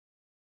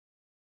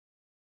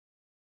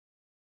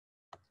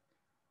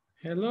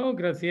Hello,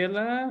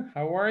 Graciela.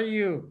 How are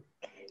you?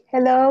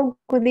 Hello,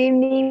 good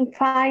evening.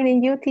 Fine,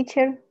 and you,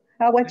 teacher?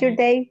 How was your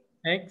day?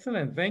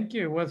 Excellent. Thank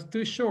you. It was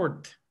too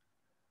short.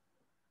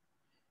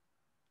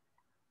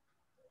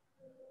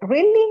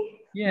 Really?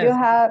 You Yes,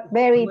 have I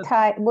very was,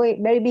 tight,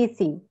 very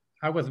busy.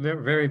 I was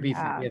very, very busy.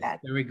 Oh, Yes, that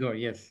there we go.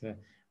 Yes. that.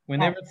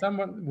 Whenever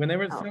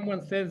Okay.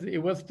 someone says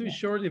it was too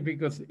short, it's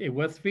because it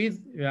was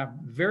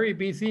very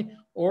busy,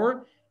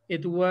 or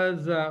it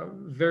was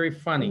very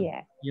funny.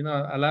 Yeah. You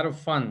know, a lot of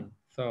fun.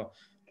 So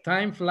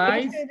time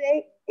flies.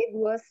 Yesterday it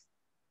was.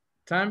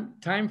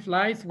 Time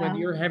flies when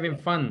you're having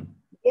fun.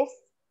 Yes.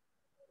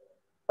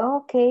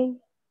 Okay.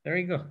 There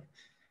you go.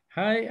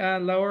 Hi,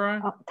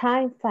 Laura.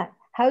 Time flat.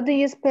 How do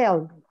you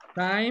spell?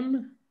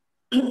 Time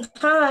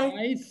Hi.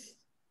 flies.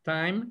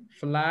 Time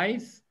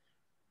flies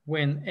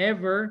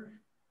whenever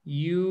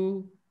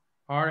you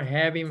are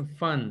having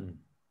fun.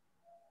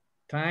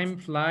 Time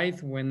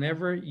flies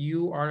whenever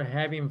you are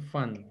having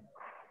fun.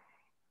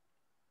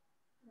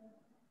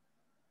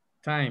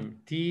 Time,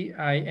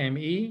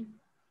 T-I-M-E,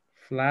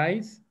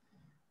 flies,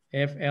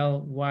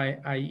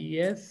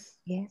 F-L-Y-I-E-S,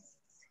 Yes.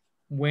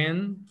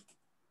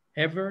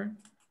 whenever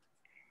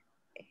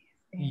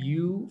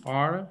you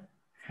are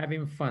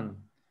having fun.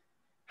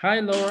 Hi,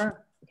 Laura.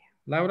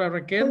 Laura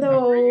Raquel,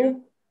 how are you?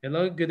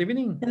 Hello. Hello, good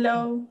evening.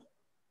 Hello.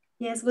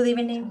 Yes, good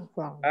evening.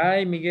 Wow.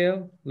 Hi,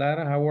 Miguel.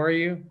 Lara, how are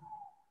you?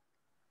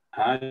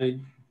 Hi,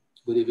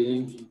 good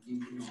evening.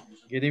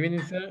 Good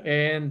evening, sir.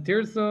 And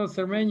Tirso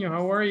Cermeño,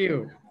 how are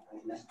you?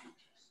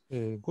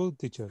 Good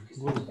teacher,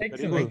 good, very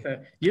Excellent, good.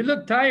 excellent. You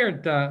look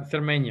tired,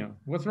 Cermeño.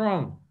 What's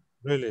wrong?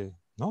 Really?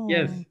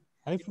 Yes. No,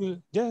 I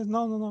feel, yes,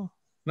 no.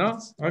 No? I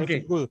feel Okay.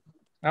 good.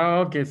 Oh,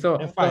 okay. I'm So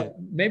fine.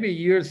 maybe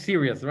you're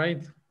serious,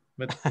 right?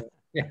 But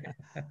yeah.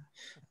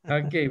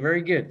 Okay,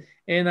 very good.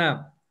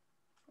 And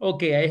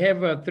okay, I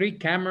have 3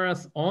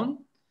 cameras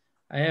on.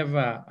 I have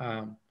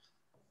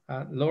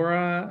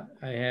Laura,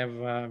 I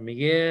have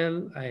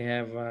Miguel, I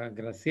have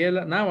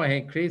Graciela. Now I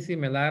have Chrissy,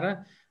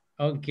 Melara,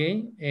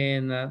 okay,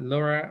 and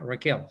Laura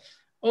Raquel.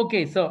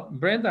 Okay, so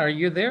Brenda, are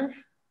you there?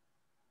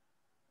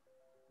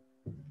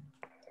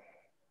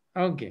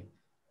 Okay.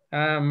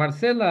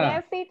 Marcela,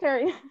 Yes, teacher.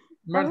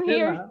 I'm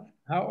here. Marcela,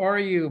 how are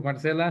you,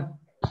 Marcela?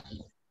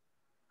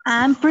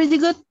 I'm pretty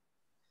good.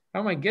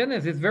 Oh my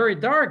goodness, it's very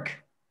dark.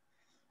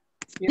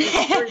 It is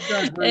very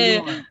dark where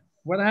you are.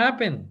 What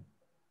happened?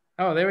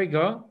 Oh, there we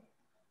go.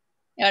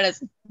 Ahora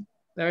sí.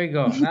 There we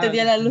go.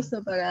 Tenía la luz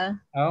apagada.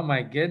 Oh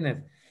my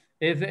goodness.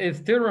 It's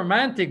still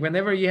romantic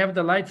whenever you have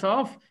the lights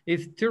off.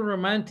 It's still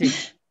romantic.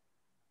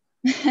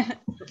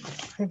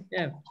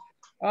 Yeah.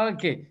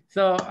 Okay.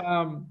 So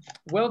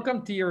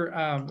welcome to your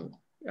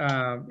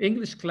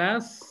English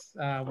class.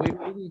 We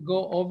will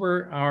go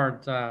over our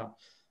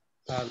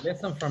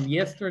lesson from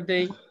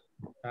yesterday.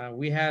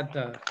 We had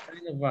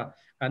kind of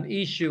an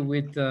issue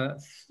with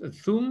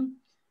Zoom,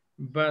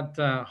 but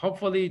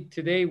hopefully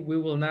today we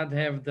will not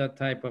have that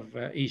type of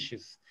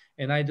issues.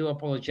 And I do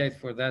apologize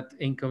for that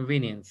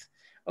inconvenience.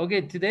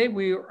 Okay, today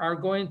we are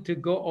going to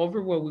go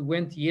over what we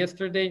went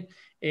yesterday.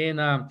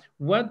 And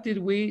what did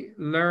we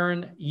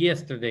learn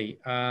yesterday?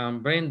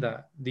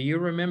 Brenda, do you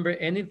remember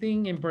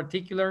anything in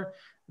particular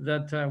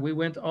that we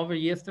went over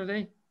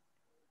yesterday?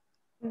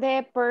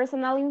 The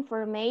personal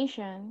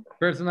information.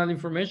 Personal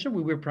information.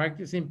 We were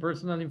practicing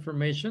personal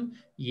information.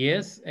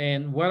 Yes.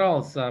 And what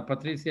else,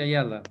 Patricia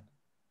Ayala?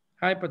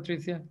 Hi,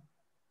 Patricia.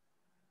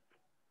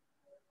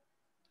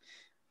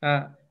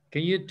 Can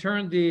you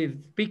turn the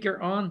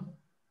speaker on?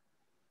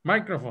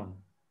 Microphone.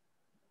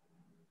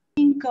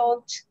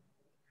 Coach.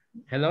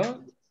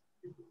 Hello?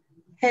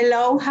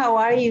 Hello, how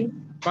are you?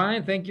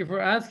 Fine, thank you for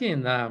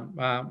asking.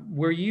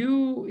 Were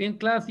you in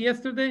class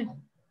yesterday?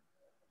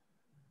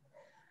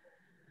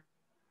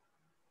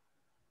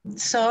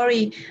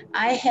 Sorry,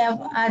 I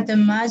have a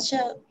damaged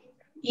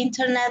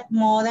internet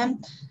modem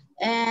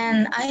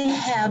and I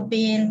have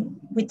been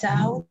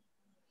without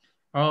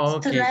Oh,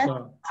 okay. internet,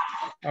 So,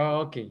 oh,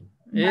 okay.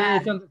 but,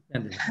 It's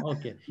understandable.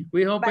 Okay.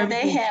 We hope but they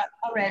everything. have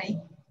already.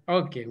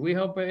 Okay. We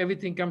hope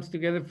everything comes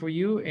together for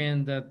you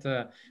and that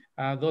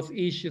those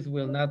issues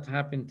will not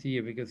happen to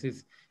you because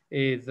it's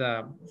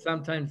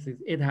sometimes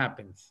it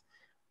happens.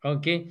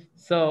 Okay.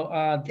 So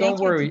don't Thank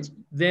you, worry. teacher.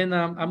 Then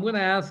I'm going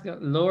to ask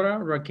Laura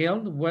Raquel,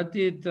 what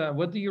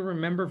do you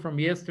remember from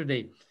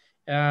yesterday?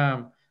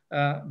 Um,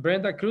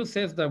 Brenda Cruz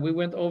says that we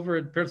went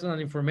over personal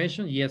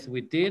information. Yes,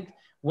 we did.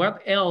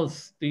 What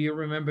else do you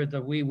remember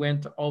that we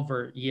went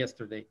over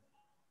yesterday?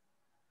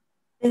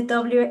 The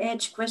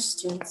WH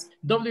questions.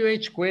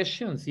 WH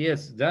questions,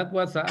 yes, that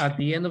was at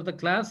the end of the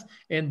class.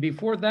 And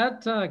before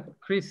that,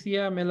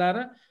 Crisia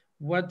Melara,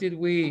 what did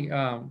we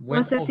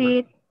went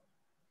over?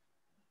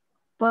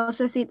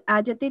 Possessive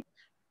adjective.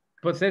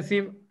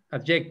 Possessive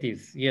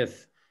adjectives,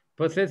 yes.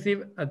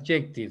 Possessive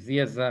adjectives,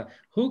 yes.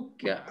 Who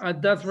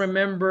does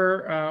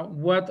remember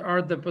what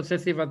are the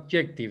possessive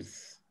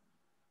adjectives?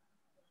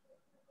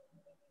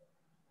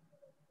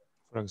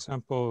 For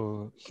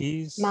example,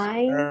 his,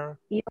 Mine, her,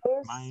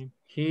 yours. mine.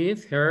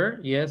 His, her,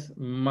 yes,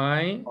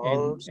 mine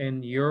Ours.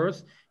 and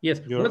yours. Yes,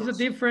 what's the Yours.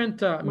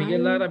 difference, Miguel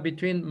Mine. Lara,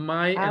 between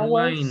my and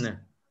Ours. mine?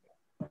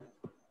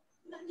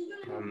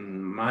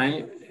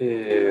 My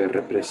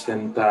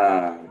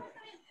representa,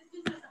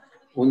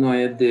 uno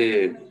es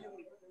de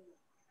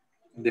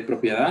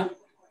propiedad,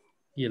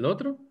 ¿Y el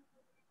otro?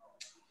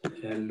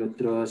 el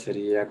otro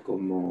sería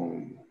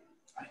como,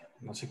 ay,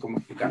 no sé cómo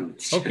explicarlo.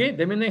 Okay,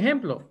 deme un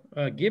ejemplo.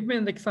 Give me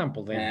an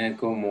example then.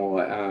 Como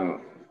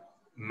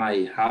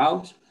my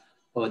house,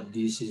 or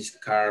this is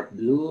car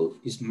blue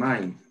is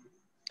mine.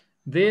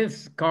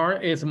 This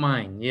car is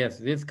mine. Yes,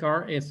 this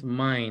car is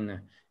mine.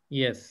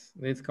 Yes,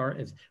 this car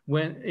is.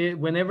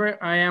 Whenever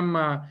I am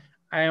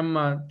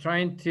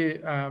trying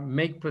to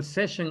make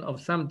possession of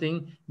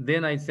something,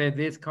 then I say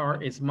this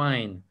car is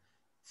mine.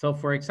 So,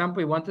 for example,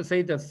 we want to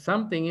say that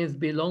something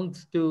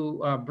belongs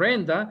to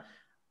Brenda.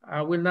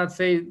 I will not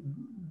say,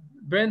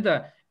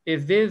 Brenda,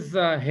 is this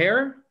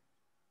hair?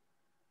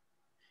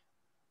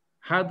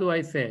 How do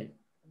I say?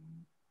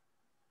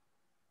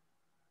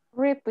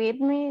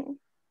 Repeat me.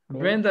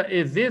 Brenda,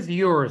 is this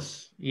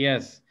yours?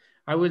 Yes.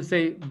 I would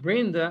say,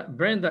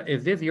 Brenda,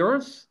 is this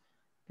yours?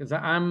 Because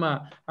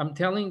I'm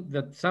telling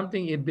that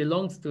something, it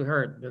belongs to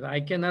her. That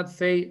I cannot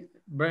say,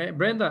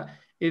 Brenda,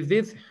 is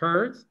this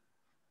hers?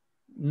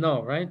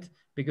 No, right?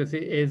 Because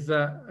it is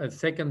a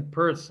second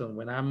person.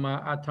 When I'm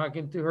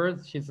talking to her,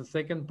 she's a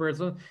second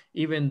person.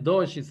 Even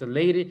though she's a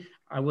lady,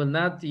 I will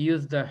not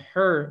use the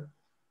her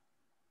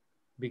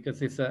because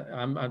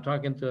I'm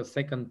talking to a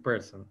second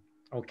person.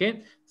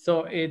 Okay,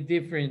 so it's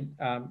different.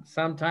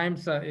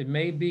 Sometimes it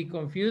may be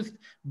confused,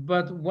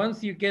 but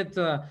once you get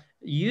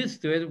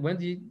used to it, when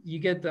you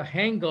get the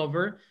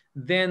hangover,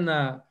 then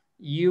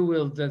you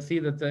will see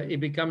that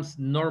it becomes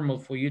normal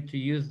for you to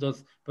use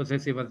those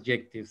possessive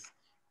adjectives.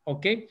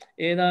 Okay,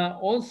 and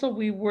also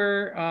we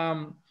were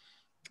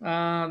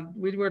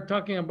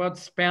talking about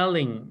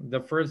spelling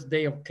the first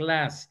day of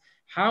class.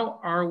 How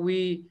are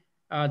we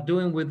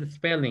doing with the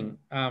spelling?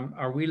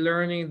 Are we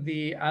learning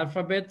the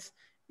alphabets?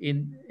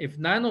 If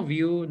none of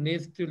you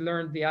needs to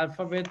learn the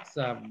alphabets,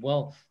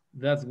 well,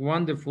 that's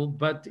wonderful.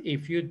 But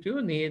if you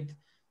do need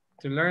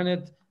to learn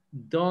it,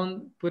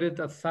 don't put it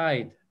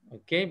aside,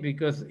 okay?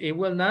 Because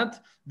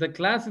the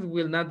classes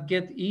will not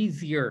get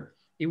easier.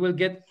 It will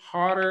get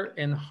harder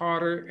and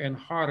harder and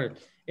harder.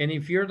 And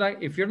if you're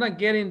not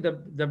getting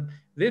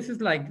this is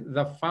like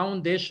the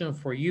foundation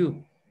for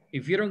you.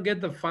 If you don't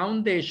get the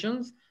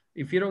foundations,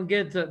 if you don't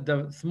get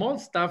the small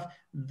stuff,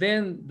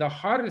 then the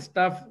harder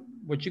stuff,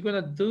 what you're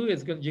gonna do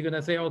is you're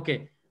gonna say,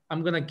 okay,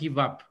 I'm gonna give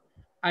up.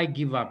 I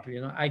give up.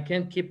 I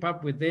can't keep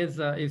up with this.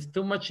 It's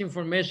too much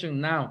information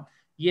now.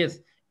 Yes,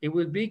 it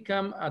will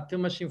become too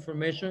much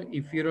information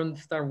if you don't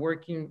start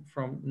working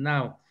from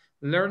now,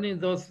 learning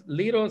those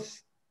little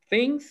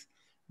things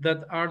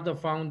that are the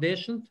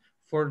foundation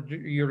for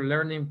your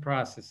learning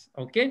process.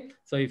 Okay,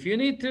 so if you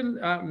need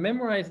to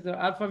memorize the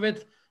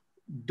alphabet,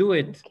 do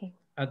it. Okay.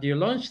 At your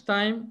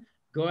lunchtime,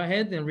 go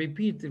ahead and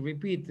repeat.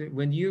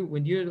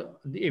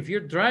 If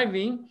you're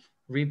driving,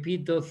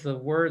 repeat those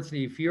words.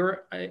 If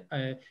you're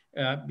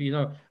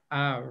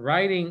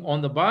riding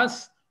on the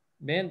bus,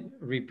 then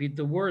repeat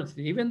the words.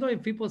 Even though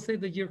if people say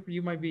that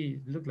you might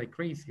look like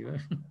crazy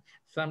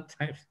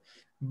sometimes,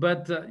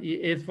 but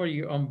it's for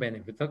your own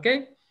benefit.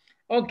 Okay.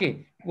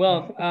 Okay.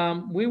 Well,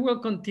 we will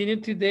continue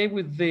today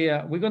with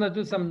we're gonna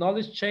do some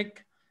knowledge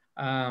check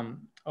on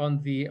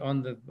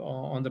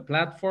the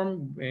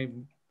platform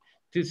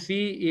to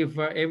see if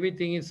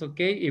everything is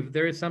okay. If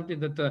there is something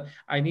that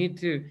I need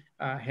to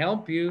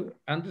help you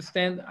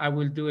understand, I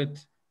will do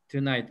it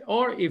tonight.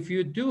 Or if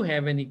you do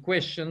have any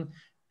question,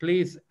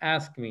 please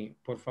ask me.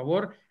 Por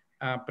favor,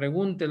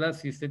 pregúntela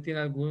si usted tiene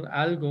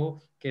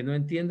algo que no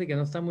entiende, que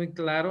no está muy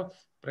claro,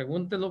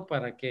 pregúntelo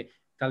para que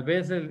tal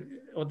vez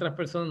otras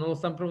personas no lo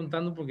están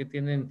preguntando porque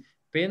tienen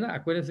pena.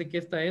 Acuérdense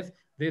que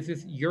this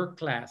is your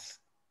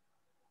class.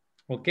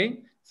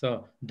 Okay,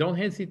 so don't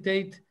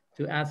hesitate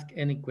to ask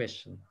any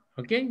question.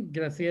 Okay,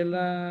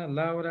 Graciela,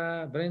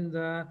 Laura,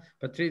 Brenda,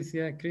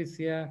 Patricia,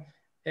 Crisia,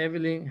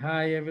 Evelyn.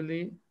 Hi,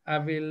 Evelyn.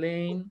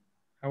 Evelyn,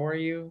 how are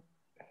you?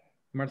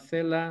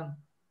 Marcela.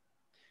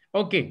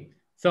 Okay,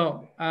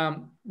 so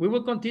we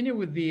will continue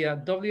with the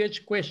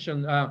WH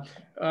question.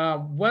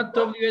 What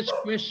WH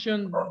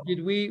question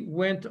did we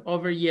went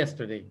over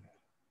yesterday?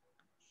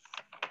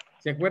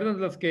 ¿Se acuerdan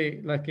las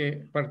que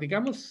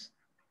practicamos?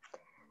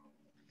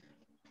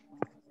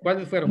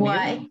 ¿Cuáles fueron?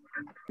 Why?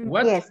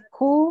 What? Yes.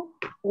 Who,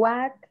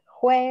 what,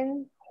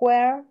 when,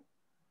 where.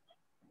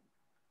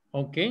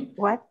 Okay.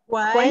 What?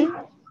 Why? When?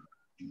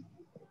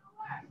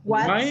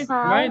 What?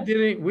 Why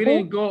we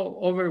didn't go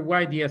over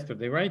why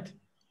yesterday, right?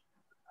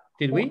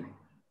 Did we?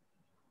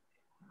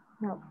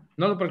 No.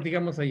 No lo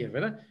practicamos ayer,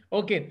 ¿verdad?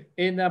 Ok.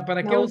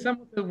 ¿Para qué No.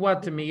 usamos el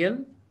what,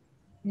 Miguel?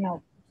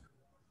 No.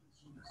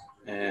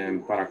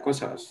 Para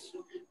cosas.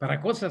 Para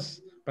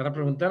cosas, para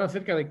preguntar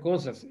acerca de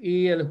cosas.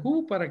 ¿Y el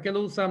who, para qué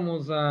lo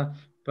usamos,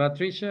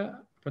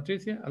 Patricia,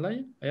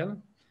 Alaya, Ayala?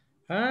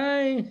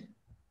 Hi.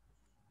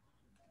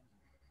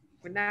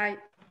 Good night.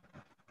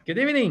 Good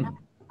evening.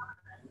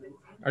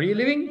 Are you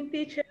living?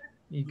 Teacher,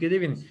 Good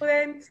evening.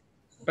 students.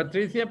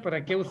 Patricia,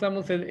 ¿para qué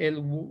usamos el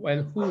who?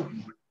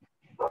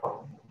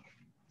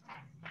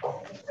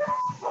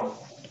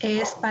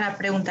 Es para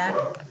preguntar.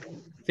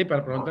 Sí,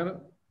 para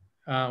preguntar.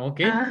 Ok.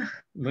 Ah,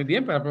 Muy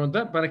bien, para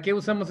preguntar. ¿Para qué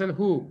usamos el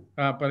who?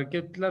 ¿Para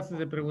qué clases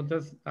de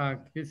preguntas,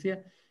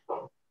 Cristian?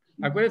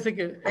 Acuérdense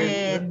que...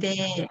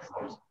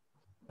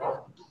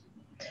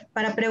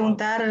 para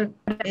preguntar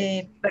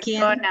quién.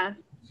 Personas.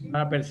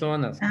 Para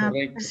personas,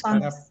 correcto.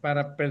 Personas.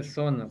 Para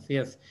personas,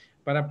 yes.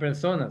 Para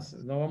personas.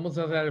 No vamos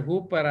a usar el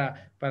who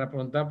para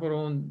preguntar por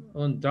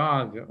un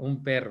dog,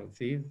 un perro,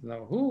 ¿sí?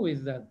 No, who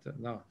is that?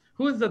 No.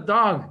 Who is the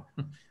dog?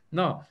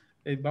 No.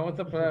 Vamos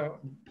a poner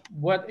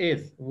what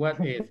is,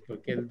 porque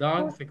el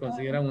dog se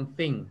considera un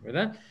thing,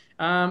 ¿verdad?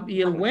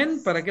 ¿Y el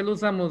when? ¿Para qué lo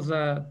usamos,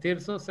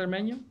 Tirso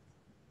Cermeño?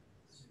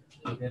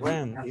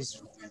 When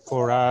is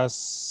for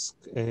us,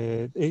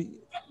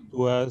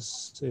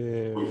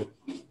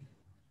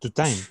 to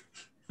time.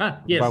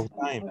 Yes. About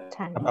time.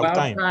 About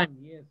time,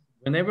 yes.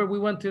 Whenever we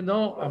want to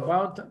know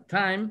about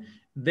time,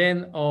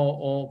 then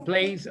or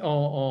place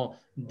or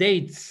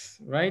dates,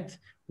 right?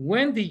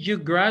 When did you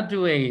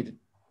graduate?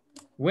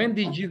 When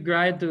did you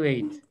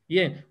graduate?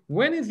 Yeah.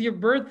 When is your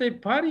birthday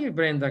party,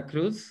 Brenda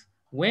Cruz?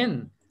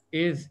 When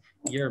is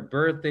your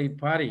birthday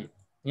party?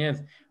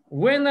 Yes.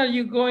 When are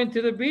you going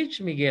to the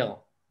beach,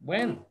 Miguel?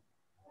 When?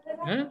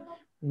 Huh?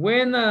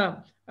 When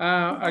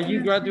are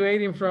you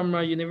graduating from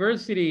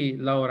university,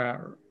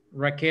 Laura?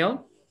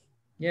 Raquel?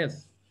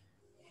 Yes.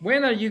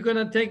 When are you going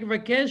to take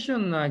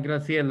vacation,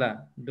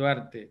 Graciela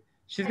Duarte?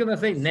 She's going to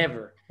say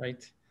never,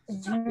 right?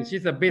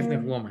 She's a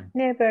businesswoman.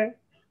 Never.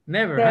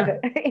 Never, Never.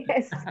 huh?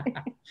 Yes.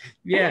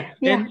 Yeah.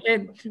 Yeah.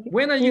 And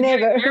when are you Never,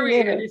 getting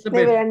married, never,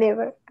 Elizabeth? never,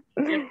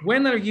 never.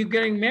 When are you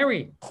getting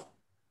married?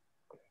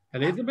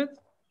 Elizabeth?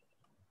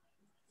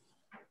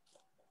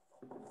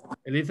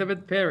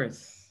 Elizabeth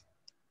Perez.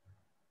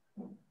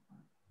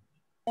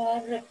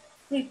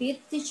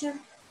 Repeat, teacher.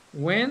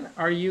 When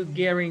are you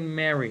getting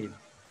married?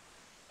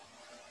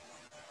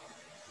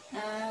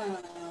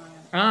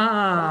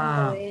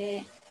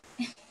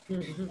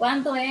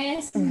 ¿Cuándo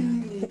es?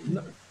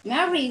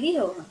 Mary,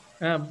 dijo.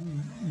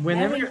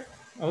 Whenever. Married.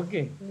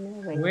 Okay.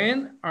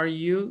 When are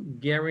you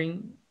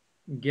getting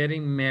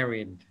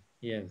married?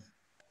 Yes.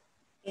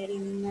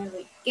 Getting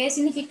married. ¿Qué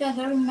significa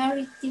getting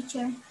married,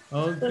 teacher?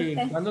 Okay.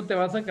 ¿Cuándo te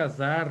vas a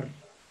casar?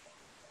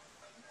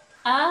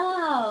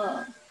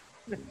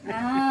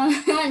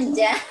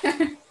 Ya.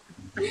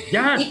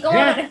 Ya. ¿Y cómo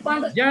le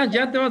respondo?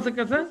 ¿Ya te vas a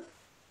casar?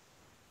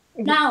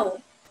 Now.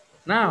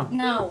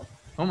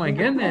 Oh my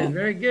goodness,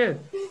 very good.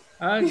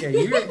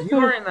 Okay, you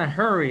are in a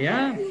hurry,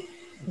 huh?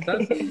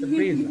 That's the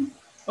reason.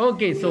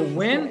 Okay, so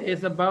when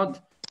is about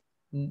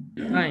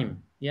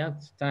time. Yeah,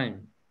 it's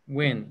time.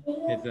 When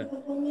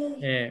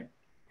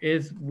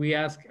is we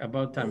ask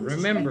about time.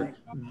 Remember,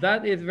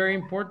 that is very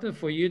important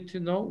for you to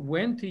know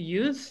when to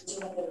use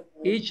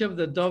each of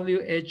the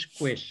WH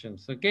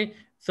questions, okay?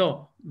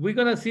 So we're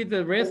gonna see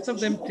the rest of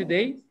them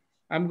today.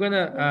 I'm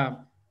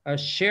gonna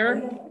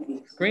share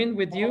screen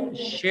with you.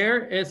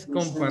 Share es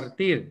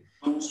compartir.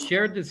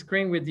 Share the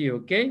screen with you,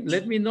 okay?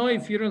 Let me know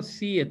if you don't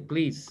see it,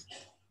 please.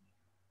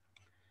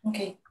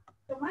 Okay.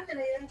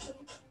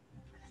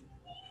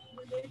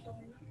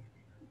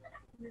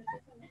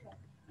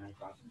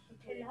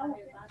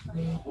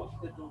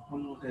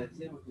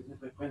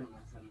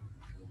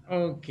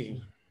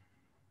 Okay.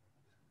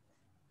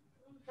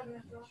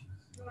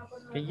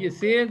 Can you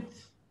see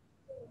it?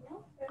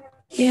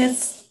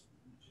 Yes.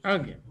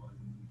 Okay.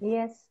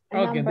 Yes.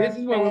 Okay, this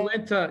is what we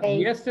went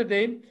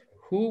yesterday.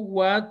 Who,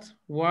 what,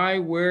 why,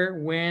 where,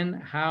 when,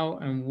 how,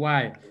 and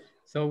why.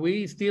 So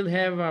we still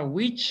have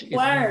which is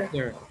not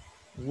there.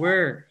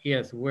 Where,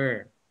 yes,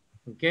 where.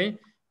 Okay,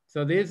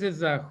 so this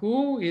is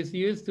who is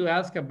used to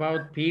ask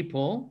about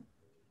people.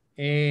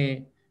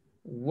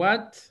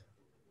 What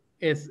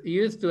is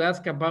used to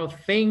ask about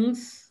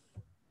things.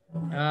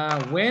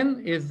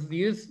 When is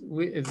used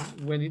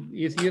when it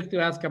is used to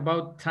ask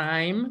about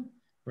time,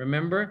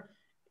 remember?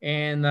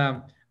 And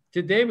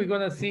today we're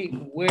gonna see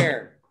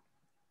where.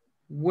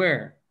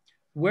 Where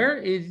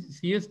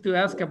is used to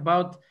ask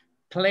about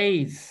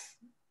place,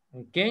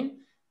 okay?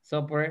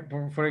 So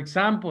for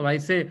example, I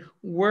say,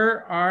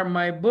 where are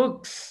my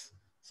books?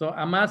 So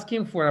I'm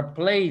asking for a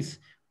place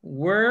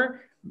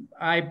where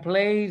I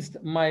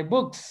placed my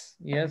books.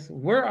 Yes,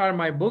 where are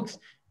my books?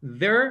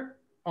 They're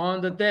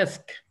on the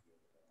desk.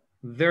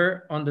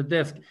 They're on the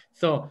desk.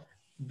 So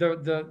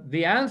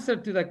the answer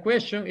to the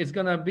question is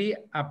gonna be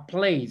a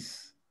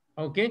place,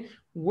 okay?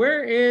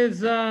 Where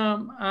is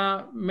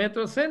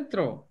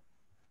Metrocentro?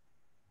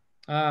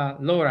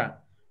 Laura,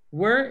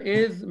 where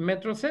is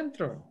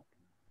Metrocentro?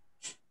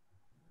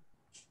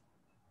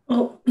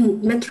 Oh,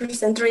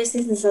 Metrocentro is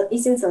in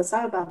San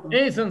Salvador.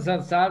 It's in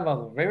San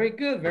Salvador. Very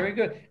good, very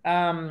good.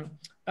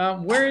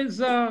 Where is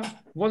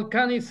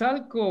Volcán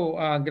Izalco,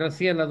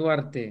 Graciela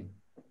Duarte?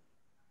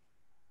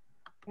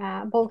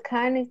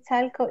 Volcán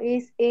Izalco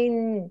is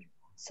in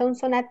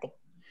Sonsonate.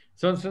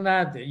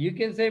 Sonsonate. You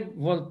can say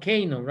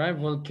volcano, right?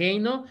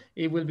 Volcano,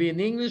 it will be in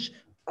English,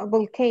 A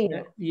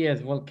volcano.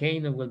 Yes,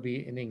 volcano will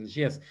be in English.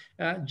 Yes.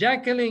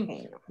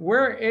 Jacqueline,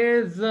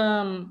 Volcano.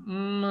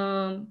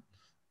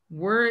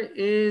 where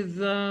is,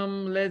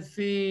 let's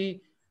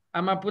see,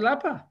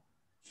 Amapulapa?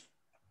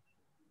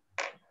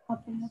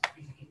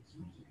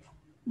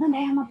 ¿Dónde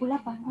es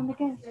Amapulapa? ¿Dónde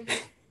queda?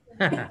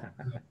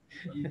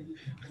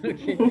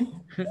 Okay.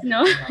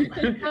 No.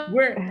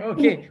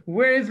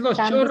 Where is Los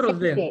San Chorros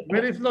then? Vicente.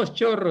 Where is Los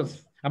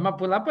Chorros?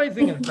 Amapulapa is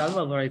in El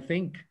Salvador, I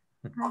think.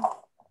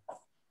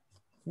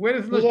 Where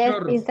is Los Yes,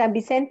 Chorros? in San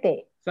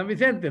Vicente. San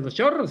Vicente, Los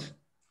Chorros.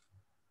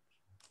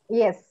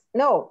 Yes.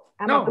 No,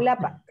 No.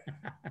 Amapulapa.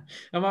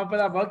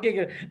 Amapulapa, okay.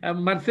 Good.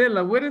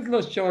 Marcela, where is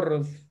Los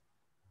Chorros?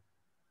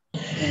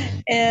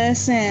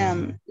 Es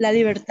La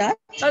Libertad.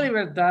 La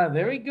Libertad.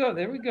 There we go.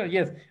 There we go.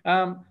 Yes.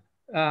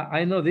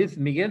 I know this.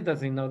 Miguel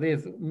doesn't know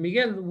this.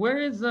 Miguel, where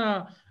is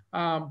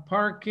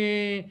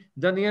Parque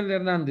Daniel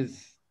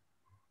Hernandez?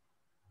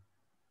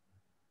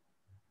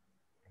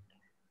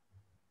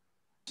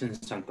 In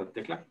Santa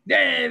Tecla.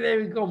 There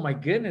we go. My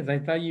goodness, I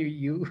thought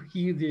you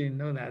didn't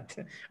know that.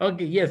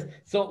 Okay, yes.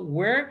 So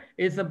where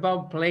is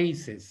about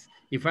places.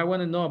 If I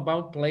want to know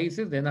about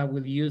places, then I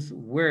will use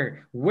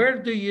where.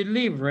 Where do you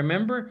live?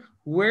 Remember,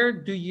 where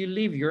do you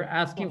live? You're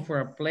asking for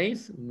a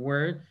place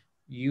where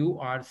you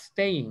are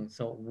staying.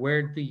 So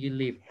where do you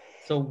live?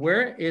 So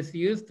where is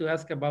used to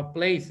ask about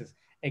places.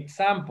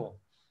 Example.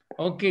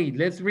 Okay,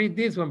 let's read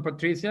this one,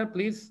 Patricia,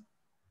 please.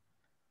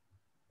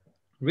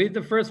 Read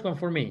the first one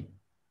for me.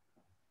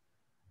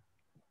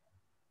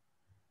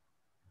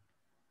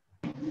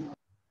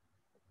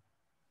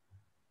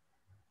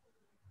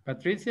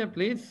 Patricia,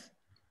 please.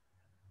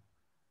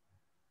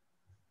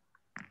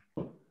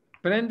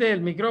 Prende el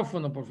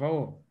micrófono, por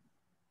favor.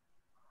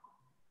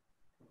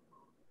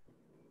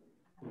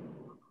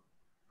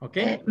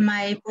 Okay.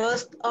 My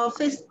post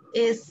office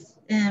is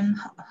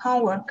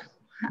homework.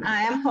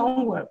 I am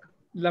homework.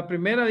 La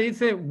primera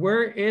dice,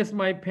 where is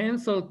my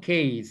pencil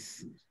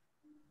case?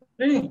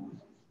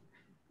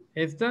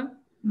 ¿Esta?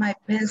 My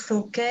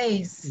pencil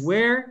case.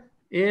 Where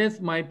is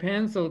my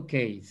pencil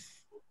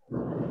case?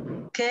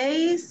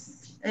 Case.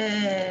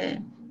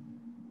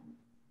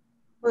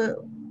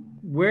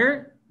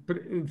 Where?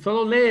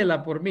 Solo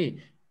léela por mí.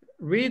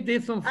 Read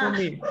this one for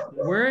me.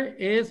 Where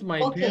is my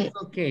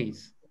pencil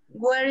case?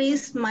 Where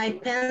is my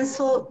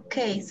pencil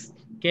case?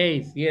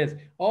 Case, yes.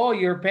 Oh,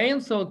 your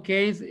pencil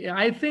case,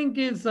 I think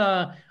is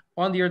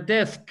on your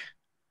desk.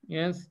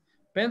 Yes.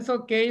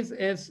 Pencil case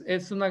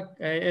es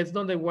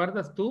donde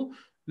guardas tú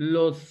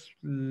los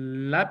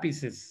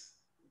lápices.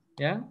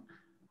 ¿Ya?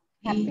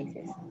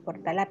 Lápices,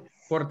 portalápiz.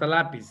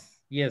 Portalápiz.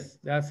 Yes,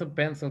 that's a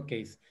pencil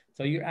case.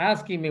 So you're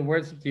asking me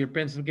where's your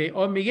pencil case.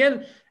 Oh,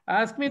 Miguel,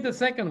 ask me the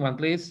second one,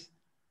 please.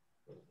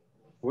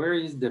 Where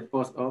is the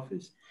post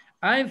office?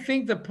 I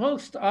think the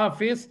post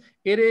office,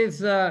 it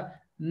is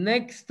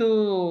next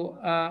to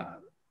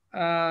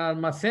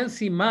Almacén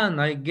Simán,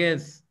 I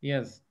guess.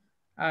 Yes.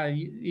 It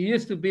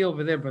used to be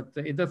over there, but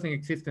it doesn't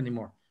exist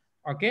anymore.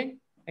 Okay,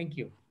 thank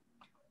you.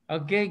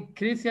 Okay,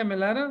 Crisia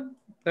Melara,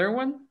 third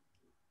one.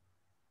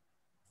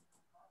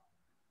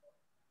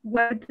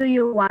 Where do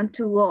you want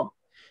to go?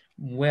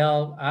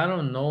 Well, I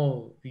don't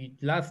know.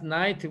 Last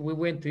night we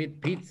went to eat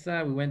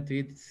pizza. We went to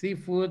eat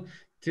seafood.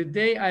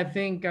 Today, I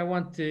think I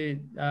want to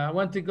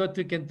go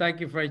to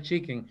Kentucky Fried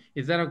Chicken.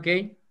 Is that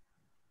okay?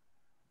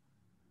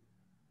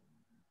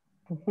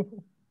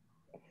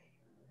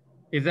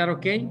 Is that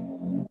okay?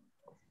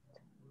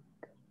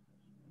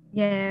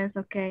 Yes,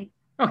 okay.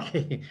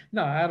 Okay.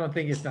 No, I don't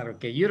think it's not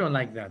okay. You don't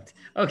like that.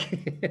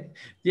 Okay.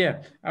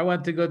 Yeah, I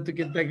want to go to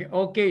Kentucky.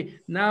 Okay.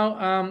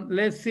 Now,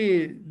 let's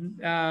see.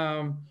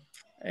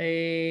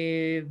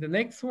 The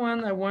next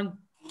one, I want,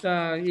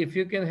 if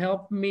you can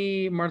help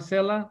me,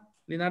 Marcela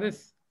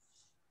Linares.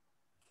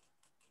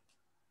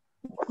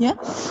 Yeah.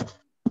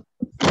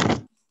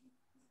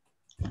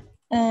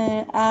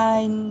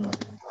 I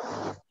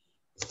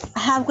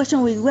have a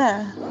question with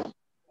where,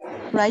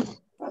 right?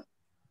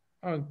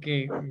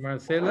 Ok,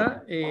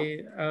 Marcela,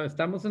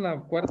 estamos en la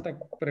cuarta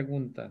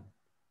pregunta.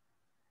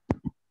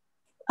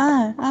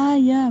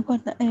 Yeah,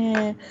 cuarta.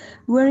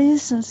 Where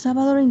is El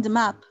Salvador in the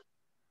map?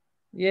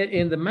 Yeah,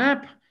 in the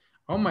map.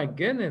 Oh my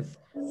goodness.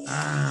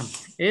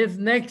 It's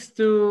next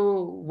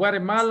to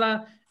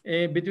Guatemala,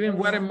 between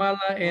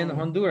Guatemala and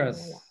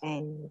Honduras.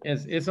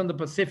 Yes, it's on the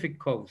Pacific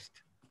coast.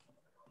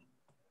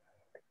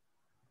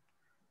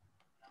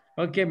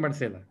 Okay,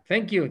 Marcela.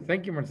 Thank you.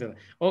 Thank you, Marcela.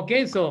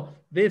 Okay, so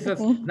this is,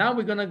 now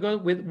we're going to go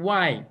with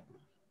why.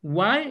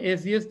 Why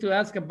is used to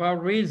ask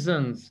about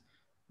reasons.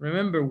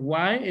 Remember,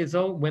 why is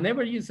all,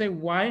 whenever you say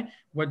why,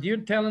 what you're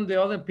telling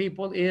the other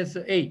people is,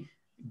 hey,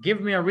 give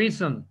me a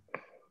reason.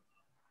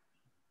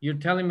 You're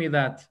telling me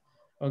that.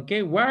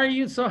 Okay, why are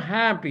you so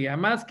happy?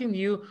 I'm asking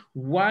you,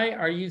 why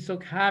are you so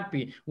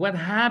happy? What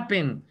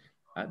happened?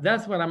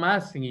 That's what I'm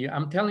asking you.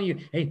 I'm telling you,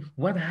 hey,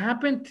 what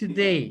happened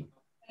today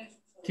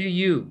to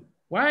you?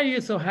 Why are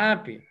you so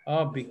happy?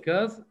 Oh,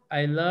 because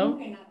I love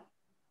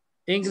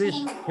English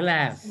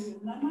class.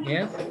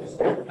 Yes,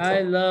 I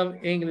love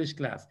English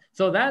class.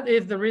 So that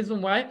is the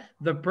reason why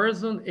the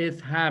person is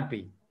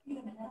happy.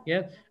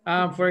 Yes.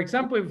 For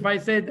example, if I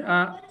said,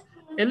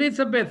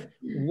 Elizabeth,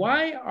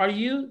 why are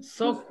you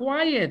so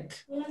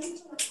quiet?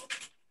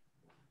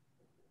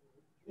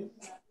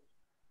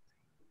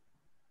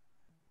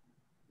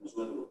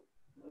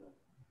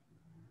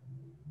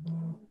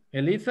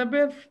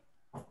 Elizabeth,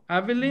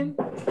 Evelyn?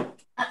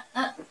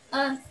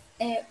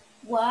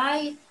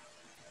 Why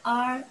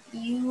are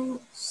you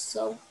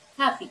so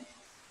happy?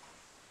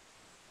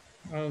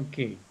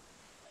 Okay.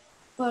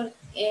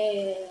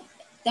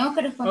 Tengo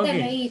que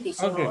responderle Okay, ahí,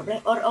 teacher,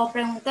 okay. o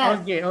preguntar.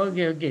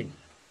 Ok.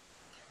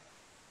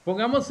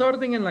 Pongamos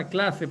orden en la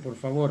clase, por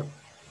favor.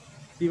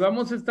 Si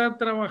vamos a estar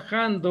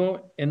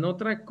trabajando en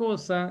otra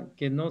cosa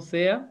que no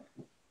sea,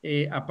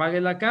 apague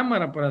la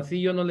cámara, por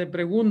así yo no le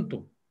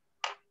pregunto.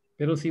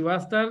 Pero si va a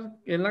estar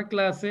en la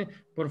clase,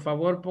 por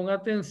favor ponga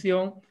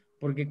atención,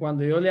 porque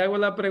cuando yo le hago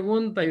la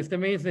pregunta y usted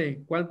me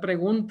dice, ¿cuál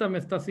pregunta me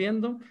está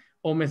haciendo?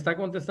 O me está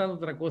contestando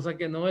otra cosa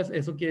que no es,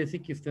 eso quiere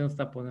decir que usted no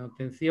está poniendo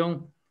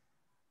atención.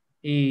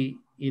 Y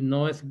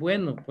no es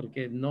bueno,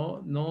 porque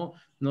no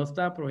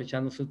está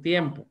aprovechando su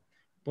tiempo.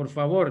 Por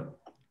favor,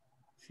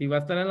 si va a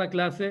estar en la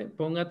clase,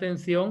 ponga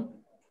atención.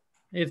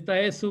 Esta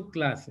es su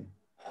clase.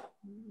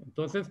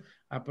 Entonces,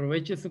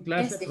 aproveche su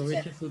clase,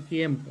 aproveche su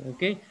tiempo,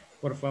 ¿ok?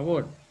 Por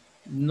favor,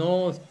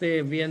 no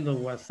esté viendo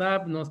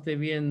WhatsApp, no esté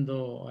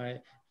viendo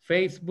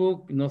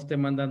Facebook, no esté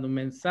mandando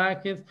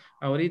mensajes.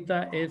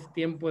 Ahorita es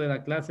tiempo de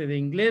la clase de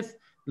inglés.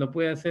 Lo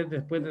puede hacer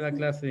después de la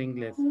clase de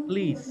inglés.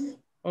 Please,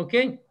 ¿ok?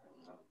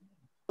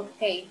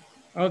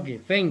 Ok,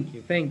 thank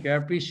you, I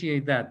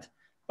appreciate that.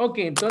 Ok,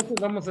 entonces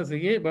vamos a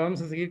seguir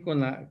con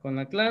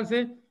la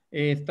clase.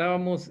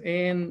 Estábamos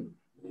en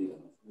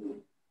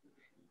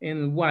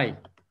why.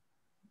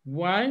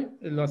 Why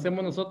lo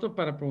hacemos nosotros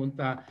para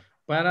preguntar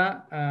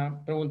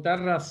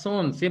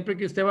razón. Siempre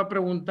que usted va a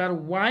preguntar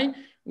why,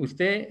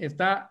 usted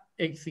está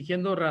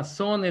exigiendo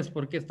razones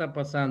por qué está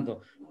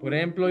pasando. Por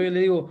ejemplo, yo le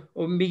digo,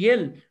 oh,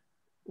 Miguel,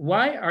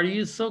 why are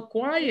you so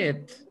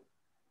quiet?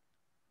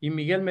 Y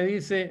Miguel me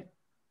dice,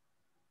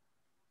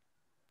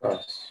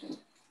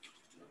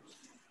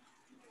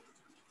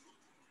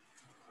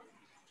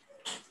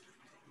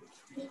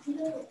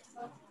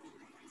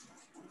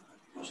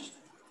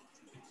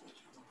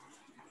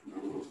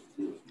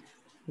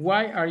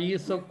 why are you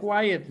so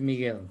quiet,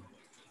 Miguel?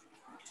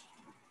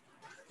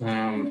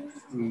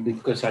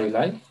 Because I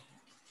like.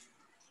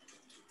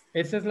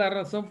 Esa es la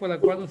razón por la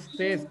cual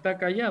usted está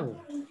callado.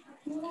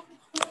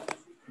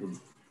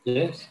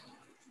 Yes.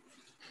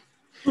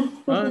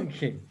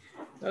 Ok.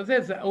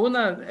 Entonces,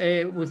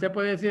 usted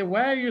puede decir,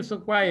 why are you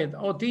so quiet?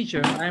 Oh,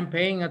 teacher, I'm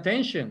paying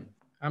attention.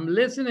 I'm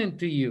listening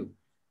to you.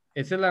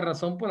 Esa es la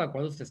razón por la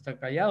cual usted está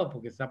callado,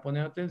 porque está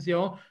poniendo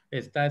atención,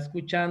 está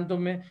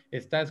escuchándome,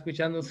 está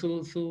escuchando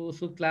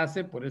su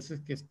clase, por eso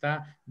es que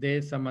está de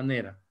esa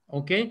manera.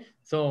 Okay?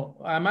 So,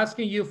 I'm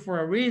asking you for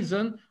a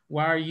reason,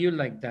 why are you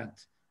like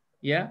that?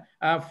 Yeah?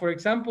 For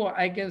example,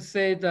 I can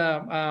say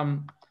that,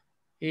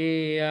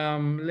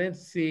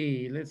 let's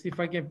see if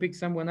I can pick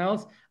someone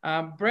else.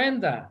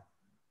 Brenda,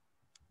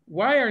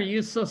 why are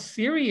you so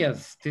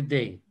serious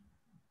today?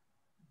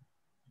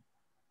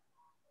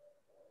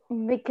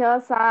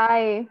 Because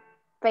I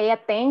pay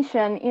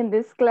attention in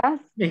this class.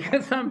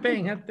 Because I'm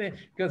paying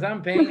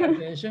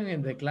attention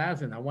in the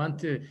class, and I want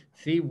to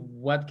see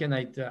what can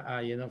I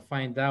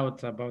find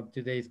out about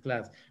today's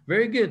class.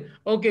 Very good.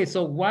 Okay,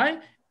 so why?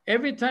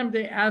 Every time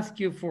they ask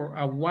you for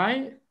a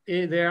why,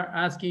 they're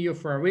asking you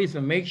for a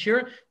reason. Make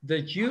sure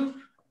that you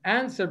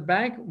answer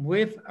back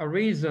with a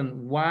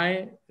reason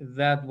why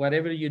that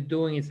whatever you're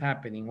doing is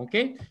happening.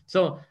 Okay,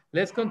 so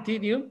let's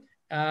continue.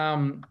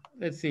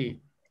 Let's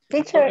see.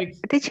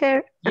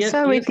 Teacher, Yes,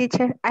 sorry, please.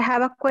 teacher, I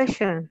have a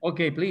question.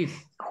 Okay, please.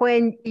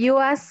 When you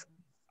ask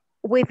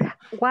with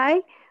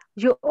why,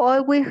 you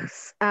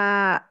always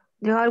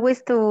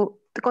to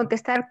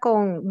contestar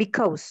con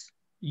because.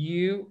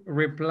 You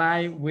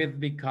reply with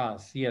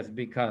because. Yes,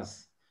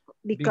 because.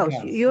 Because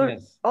you're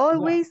yes.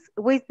 always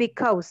with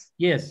because.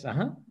 Yes,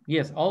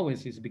 yes,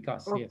 always is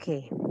because.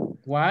 Okay. Yes.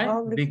 Why?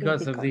 Always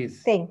because of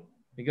this. Thing.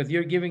 Because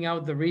you're giving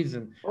out the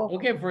reason.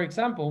 Okay, for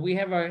example, we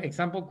have an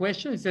example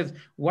question. It says,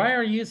 why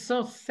are you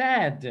so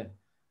sad?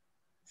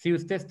 Si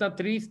usted está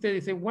triste,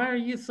 dice, why are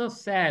you so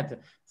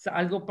sad?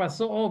 Algo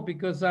pasó, oh,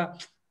 because I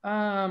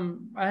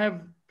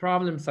have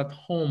problems at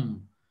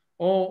home.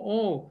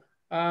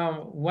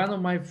 One of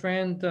my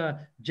friends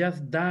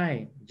just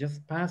died,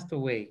 just passed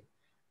away.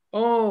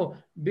 Oh,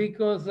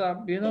 because,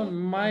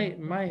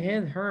 my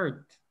head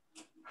hurt.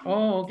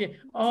 Oh, okay.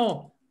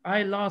 Oh,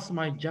 I lost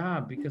my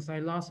job because I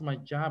lost my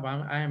job.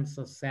 I am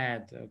so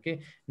sad, okay?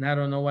 And I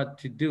don't know what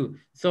to do.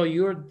 So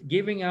you're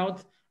giving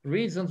out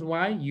reasons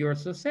why you're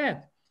so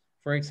sad.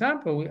 For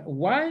example,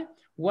 why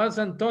was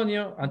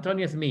Antonio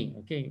is me,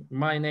 okay?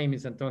 My name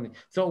is Antonio.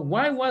 So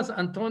why was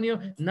Antonio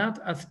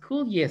not at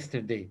school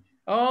yesterday?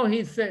 Oh,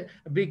 he said,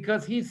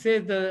 because he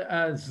said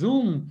the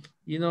Zoom,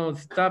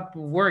 stopped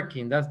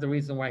working. That's the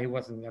reason why he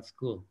wasn't at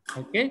school,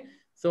 okay?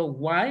 So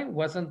why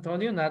was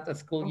Antonio not at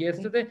school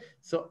yesterday?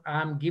 So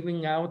I'm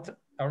giving out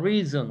a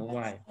reason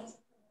why.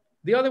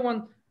 The other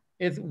one,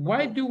 is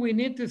why do we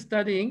need to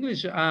study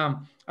English?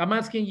 I'm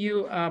asking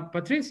you,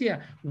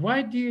 Patricia,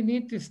 why do you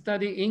need to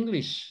study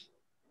English?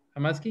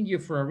 I'm asking you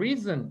for a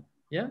reason,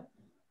 yeah?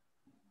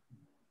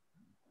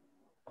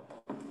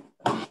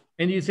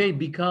 And you say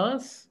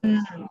because?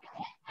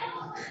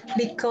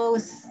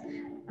 Because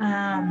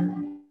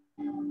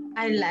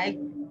I like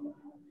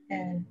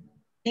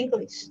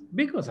English.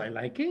 Because I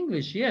like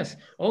English, yes.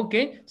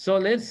 Okay, so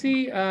let's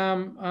see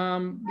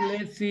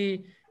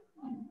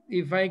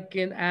if I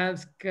can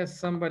ask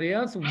somebody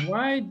else.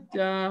 Why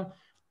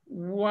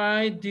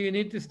do you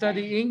need to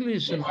study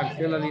English,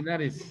 Marcela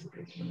Linares?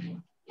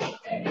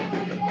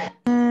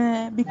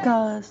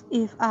 Because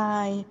if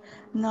I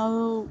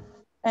know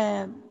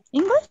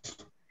English,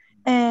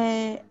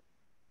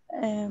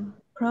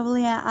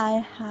 probably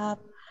I have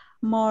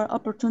more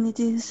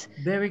opportunities.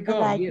 There we go.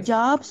 Like yes.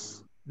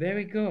 jobs. There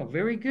we go.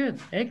 Very good.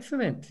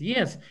 Excellent.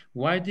 Yes.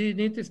 Why do you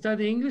need to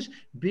study English?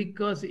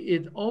 Because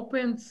it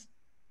opens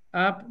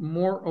up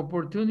more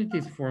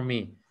opportunities for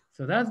me.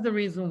 So that's the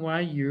reason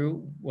why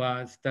you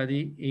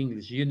study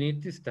English. You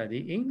need to study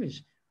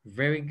English.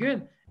 Very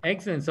good.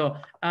 Excellent. So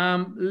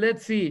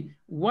let's see.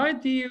 Why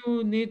do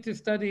you need to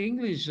study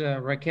English,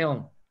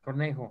 Raquel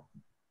Cornejo?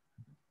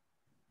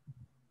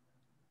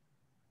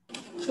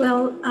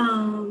 Well,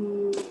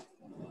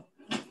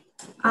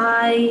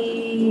 I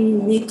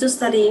need to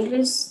study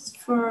English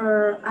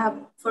for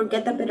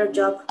get a better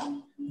job.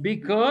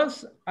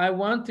 Because I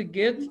want to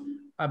get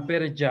a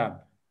better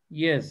job.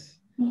 Yes.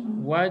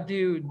 Why do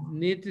you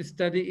need to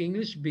study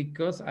English?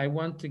 Because I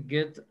want to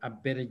get a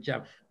better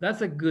job.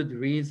 That's a good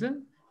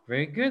reason.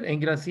 Very good.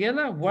 And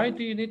Graciela, why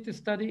do you need to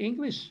study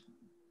English?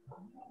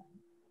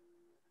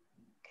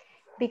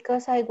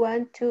 Because I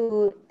want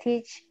to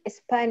teach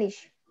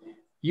Spanish.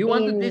 You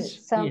want to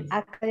teach some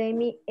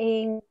academy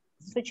in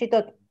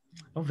Suchitoto.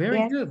 Oh,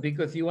 very good.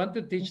 Because you want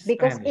to teach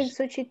because Spanish.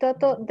 In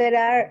Suchitoto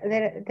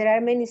there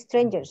are many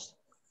strangers.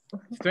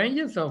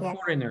 Strangers or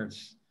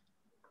foreigners?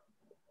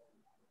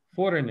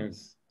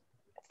 Foreigners.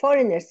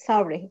 Foreigners,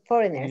 sorry,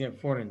 foreigners. Yeah,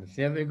 foreigners.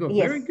 Yeah, there you go.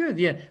 Yes. Very good.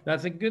 Yeah,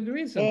 that's a good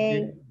reason.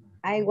 And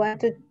I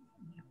want to.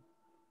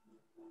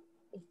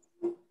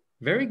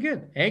 Very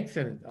good.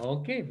 Excellent.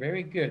 Okay,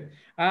 very good.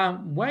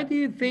 Why do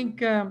you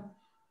think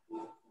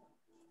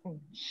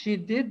she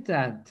did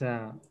that?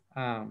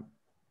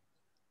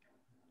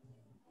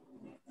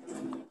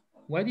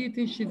 Why do you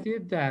think she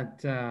did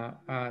that,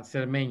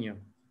 Cermeño?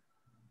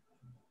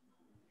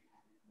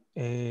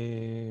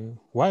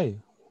 Why?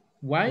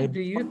 Why do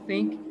you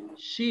think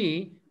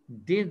she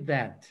did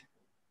that?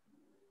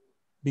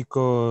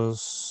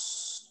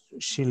 Because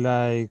she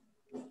liked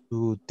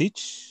to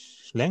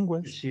teach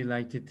language. She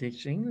liked to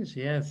teach English.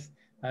 Yes,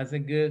 that's a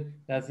good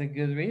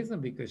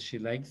reason, because she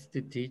likes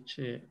to teach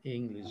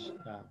English.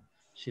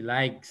 She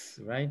likes,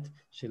 right?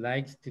 She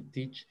likes to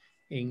teach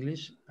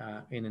English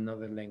in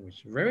another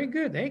language. Very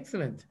good.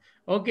 Excellent.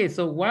 Okay,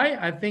 so why?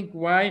 I think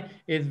why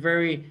is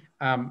very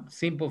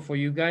simple for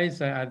you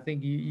guys. I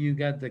think you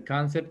got the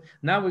concept.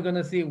 Now we're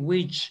gonna see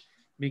which,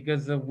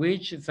 because the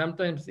which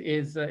sometimes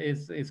is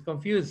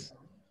confused.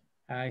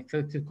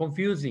 It's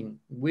confusing.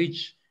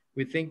 Which,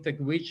 we think that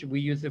which we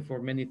use it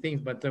for many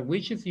things, but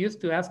which is used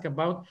to ask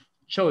about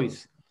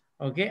choice.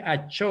 Okay, a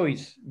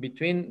choice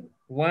between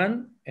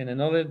one and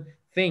another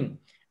thing.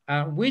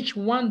 Which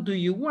one do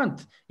you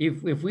want?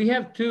 If we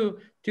have two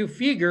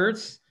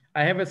figures,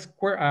 I have a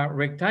square, a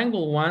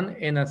rectangle one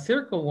and a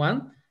circle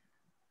one.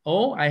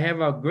 Oh, I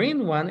have a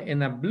green one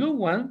and a blue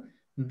one.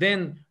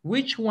 Then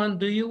which one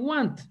do you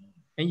want?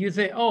 And you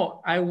say,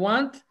 oh, I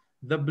want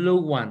the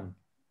blue one.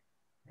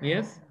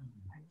 Yes,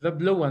 the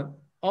blue one.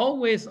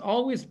 Always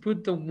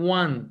put the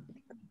one,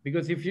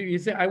 because if you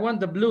say, I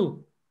want the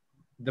blue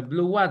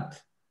what?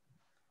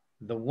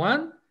 The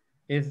one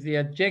is the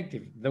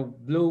adjective, the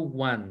blue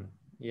one.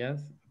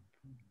 Yes,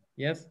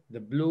 the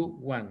blue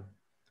one.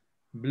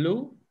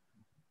 Blue,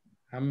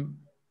 I'm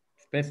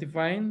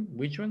specifying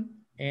which one,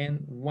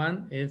 and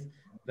one is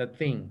the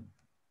thing,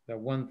 the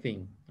one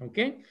thing,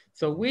 okay?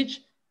 So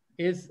which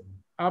is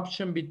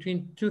option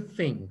between two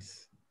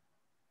things.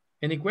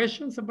 Any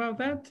questions about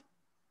that?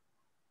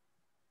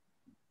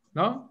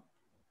 No?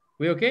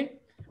 We okay?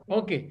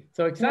 Okay,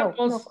 so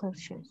examples. No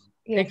questions.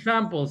 Yes.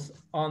 Examples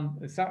on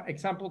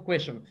example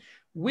question.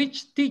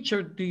 Which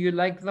teacher do you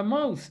like the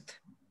most?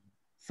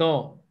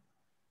 So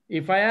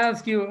if I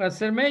ask you,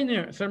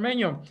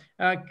 Cermeño,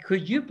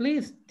 could you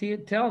please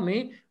tell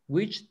me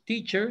which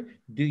teacher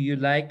do you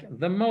like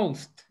the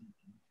most?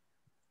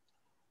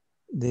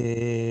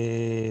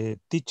 The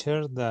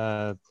teacher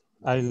that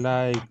I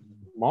like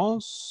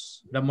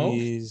most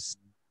is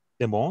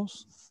the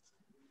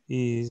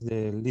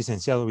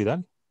licenciado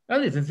Vidal. Oh,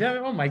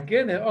 licenciado, oh my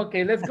goodness.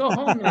 Okay, let's go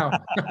home now.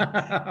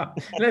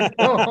 Let's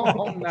go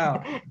home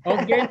now.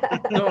 Okay,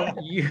 so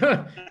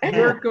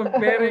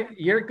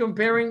you're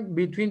comparing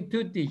between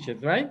two teachers,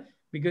 right?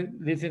 because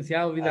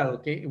licenciado Vidal,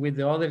 okay, with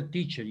the other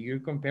teacher, you're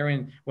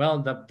comparing, well,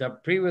 the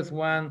previous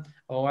one,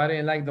 oh, I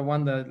didn't like the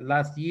one the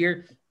last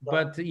year,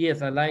 but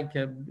yes, I like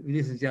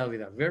licenciado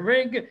Vidal. Very,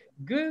 very good.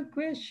 Good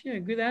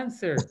question, good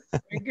answer.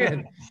 Very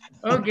good.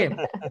 Okay.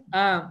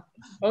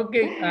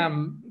 Okay,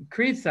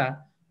 Krisa,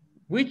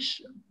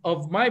 which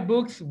of my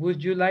books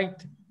would you like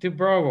to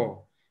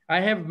borrow?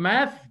 I have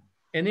math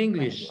and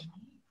English.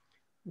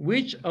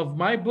 Which of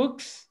my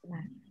books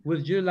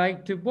would you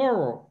like to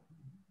borrow?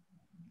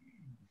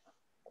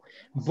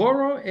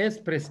 Borrow es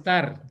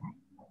prestar.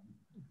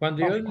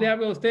 Cuando yo le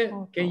hablo a usted,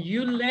 can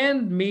you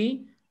lend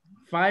me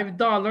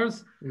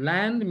 $5?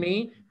 Lend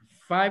me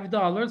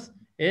 $5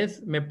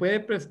 es, me puede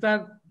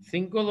prestar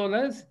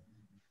 $5.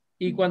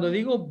 Y cuando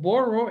digo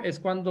borrow es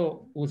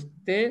cuando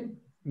usted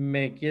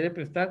me quiere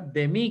prestar,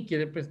 de mí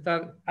quiere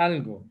prestar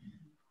algo.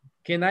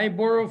 Can I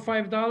borrow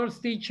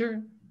 $5,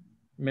 teacher?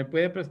 ¿Me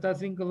puede prestar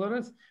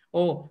 $5?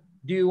 O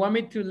do you want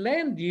me to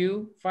lend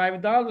you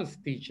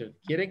 $5, teacher?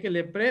 ¿Quiere que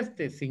le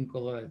preste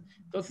 $5?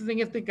 Entonces, en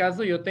este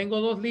caso, yo tengo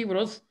 2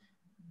 libros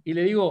y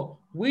le digo,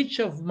 which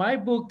of my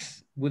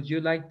books would you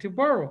like to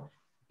borrow?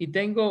 Y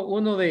tengo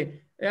uno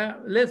de,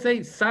 let's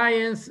say,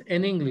 science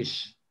and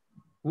English.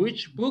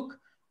 Which book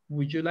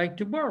would you like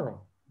to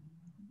borrow?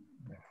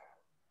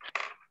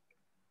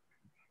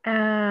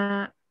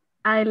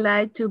 I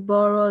like to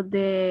borrow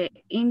the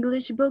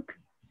English book.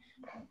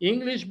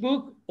 English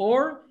book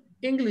or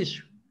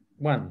English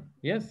one?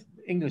 Yes,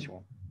 English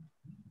one.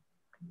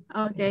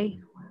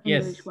 Okay.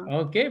 Yes. English one.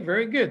 Okay,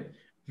 very good.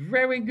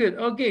 Very good.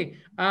 Okay.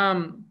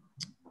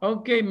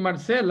 Okay,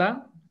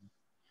 Marcela.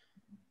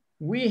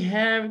 We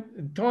have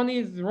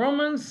Tony's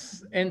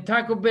Romans and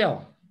Taco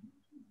Bell.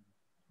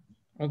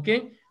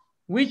 Okay.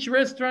 Which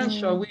restaurant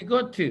shall we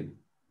go to?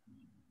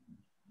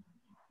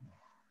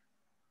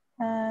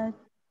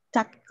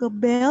 Taco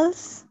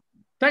Bell's.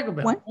 Taco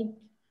Bell. What?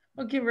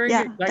 Okay, very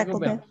Yeah, good. Taco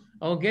Bell.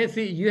 Okay,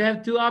 see, you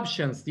have 2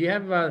 options. You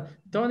have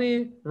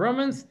Tony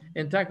Romans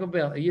and Taco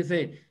Bell. You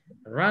say,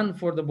 run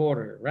for the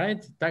border,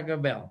 right? Taco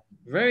Bell.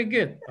 Very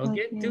good.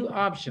 Okay, 2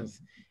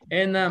 options.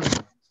 And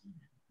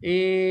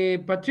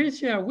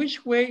Patricia,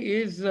 which way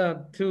is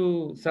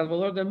to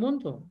Salvador del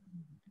Mundo?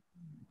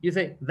 You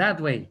say,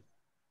 that way.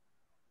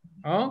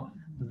 Oh,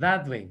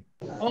 that way.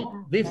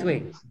 Oh, this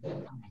way.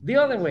 The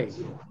other way.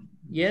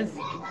 Yes.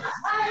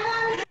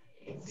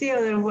 The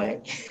other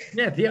way.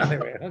 Yeah, the other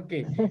way.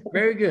 Okay,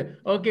 very good.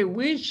 Okay,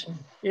 which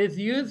is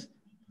used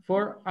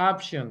for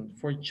option,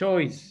 for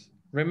choice.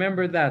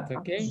 Remember that,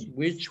 okay?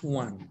 Which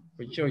one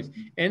for choice.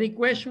 Any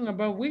question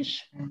about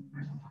which?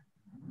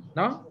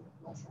 No?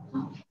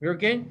 You're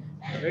okay?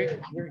 Very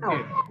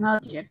good.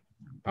 Not yet.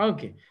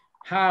 Okay,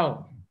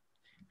 how?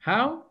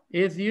 How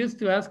is used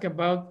to ask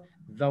about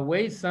the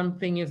way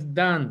something is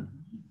done.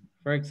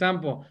 For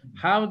example,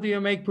 how do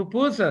you make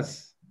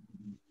pupusas?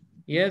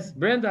 Yes,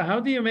 Brenda, how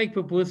do you make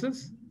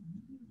pupusas?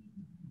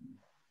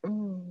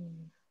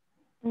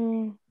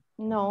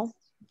 No.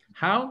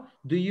 How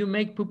do you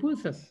make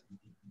pupusas?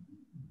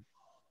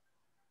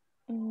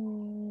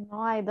 No,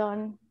 I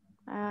don't.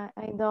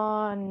 I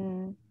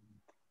don't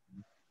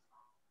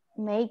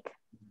make.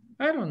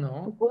 I don't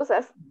know.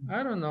 Pupusas.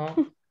 I don't know.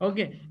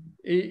 Okay.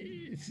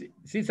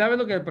 Sí sabe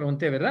lo que le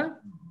pregunté, ¿verdad?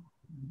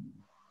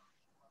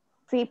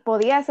 Sí,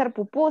 podía hacer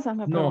pupusas,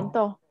 me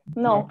preguntó.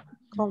 No.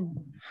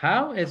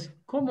 How es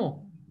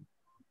cómo.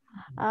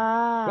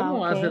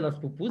 ¿Cómo hace las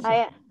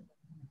pupusas?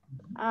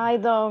 I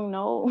don't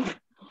know.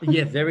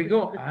 Yes, there we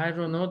go. I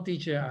don't know,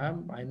 teacher.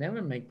 I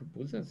never make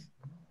pupusas.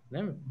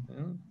 Never.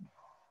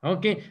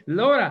 Okay,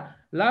 Laura,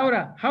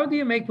 how do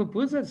you make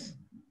pupusas?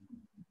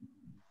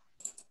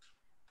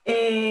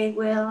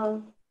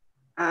 Well,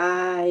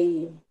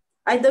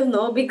 I don't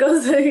know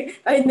because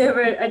I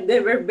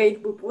never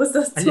made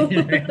pupusas too.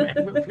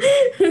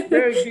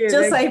 Very good.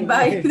 Just I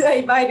buy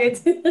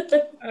it.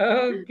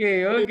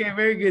 Okay,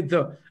 very good.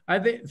 So I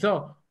think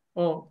so.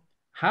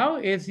 How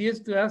is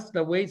used to ask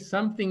the way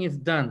something is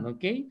done,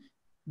 okay?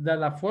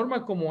 La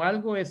forma como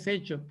algo es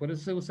hecho, por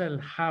eso se usa el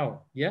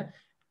how, ¿ya?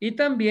 Y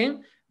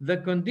también the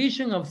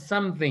condition of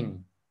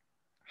something.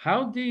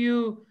 How do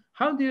you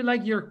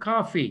like your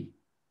coffee?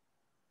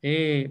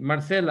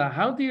 Marcela,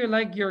 how do you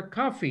like your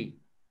coffee?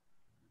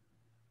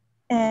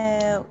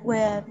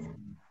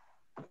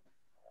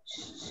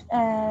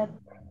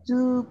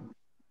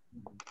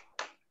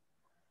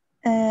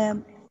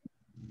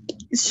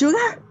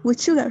 With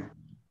sugar.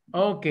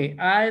 Okay,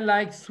 I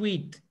like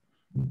sweet.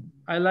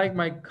 I like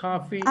my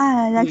coffee.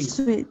 I like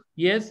sweet.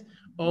 Yes.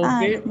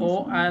 Okay.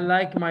 I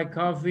like my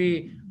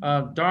coffee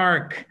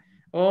dark.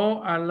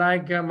 I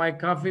like my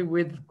coffee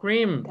with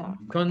cream.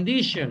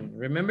 Condition.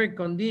 Remember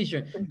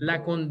condition. La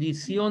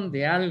condición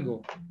de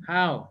algo.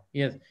 How?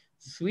 Yes.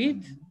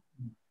 Sweet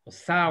or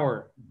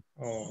sour.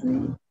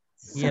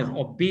 Yes.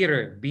 Or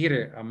bitter.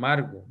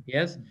 Amargo.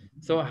 Yes.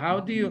 So how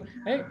do you...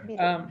 Hey,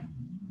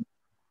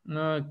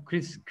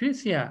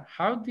 Chrisia,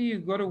 how do you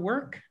go to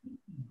work?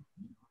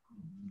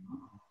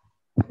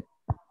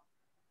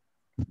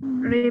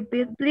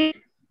 Repeat, please.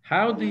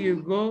 How do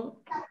you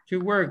go to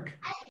work?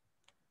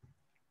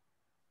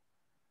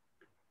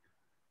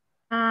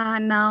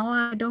 Now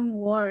I don't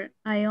work.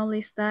 I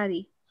only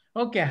study.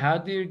 Okay, how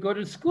do you go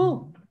to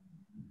school?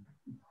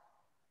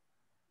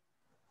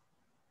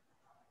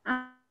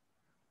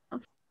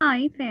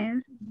 Fine,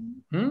 thanks.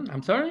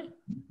 I'm sorry?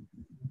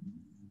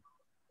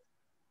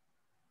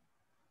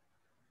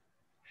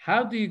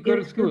 How do you go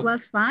to school? It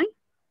was fine.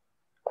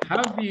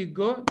 How do you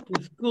go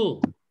to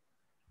school?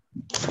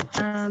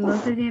 No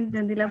sé si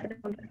entendí la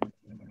pregunta.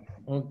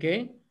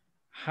 Okay.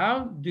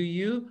 How do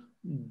you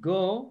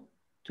go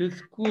to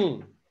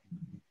school?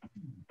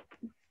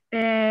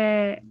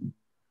 I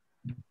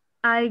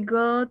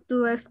go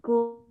to a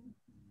school.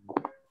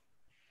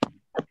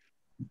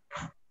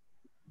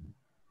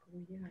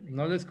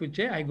 No lo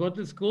escuché. I go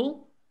to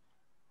school.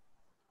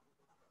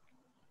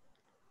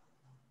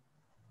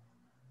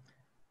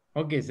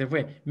 Okay, se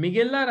fue.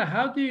 Miguel Lara,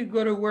 how do you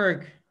go to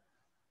work?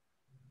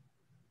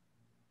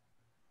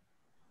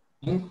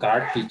 In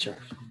car, teacher.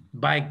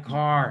 By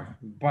car,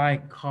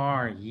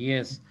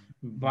 yes,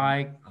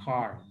 by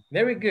car.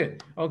 Very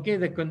good. Okay,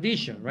 the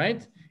condition,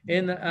 right?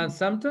 And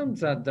sometimes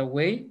the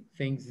way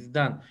things is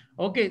done.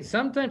 Okay,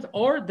 sometimes,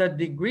 or the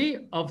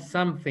degree of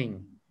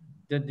something,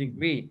 the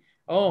degree.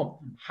 Oh,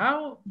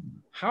 how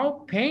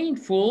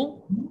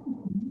painful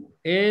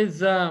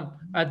is a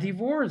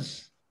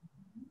divorce?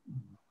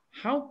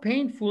 How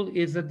painful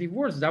is a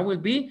divorce? That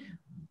would be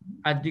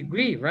a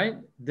degree, right?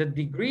 The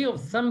degree of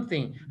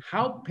something.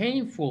 How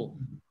painful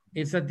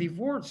is a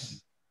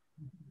divorce?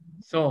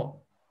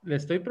 So, le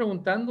estoy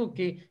preguntando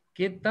qué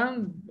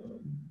tan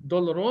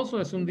doloroso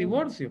es un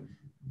divorcio.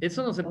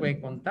 Eso no se puede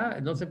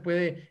contar, no se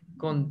puede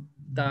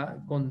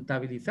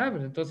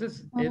contabilizar.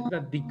 Entonces, es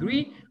the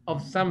degree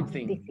of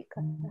something.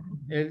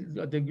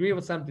 El degree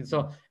of something.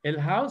 So, el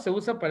how se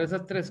usa para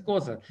esas tres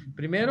cosas.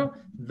 Primero,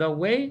 the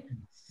way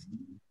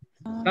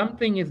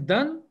something is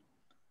done,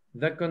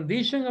 the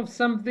condition of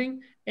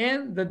something,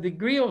 and the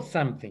degree of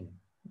something.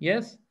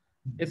 Yes?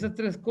 Esas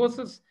tres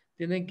cosas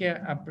tienen que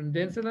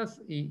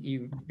aprendérselas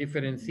y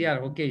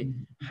diferenciar. Ok,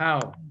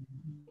 how,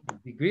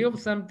 degree of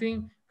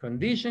something,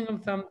 condition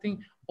of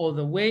something, or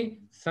the way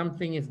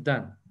something is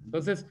done.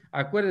 Entonces,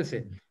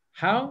 acuérdese,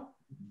 how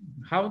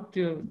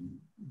do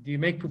you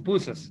make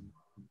pupusas?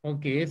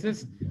 Ok, ese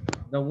es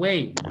the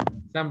way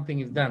something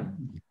is done.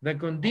 The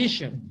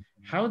condition,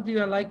 how do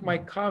you like my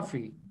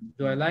coffee?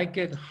 Do I like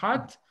it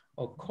hot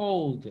or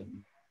cold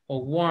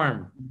or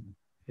warm?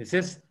 Ese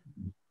es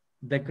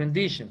the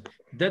condition.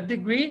 The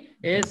degree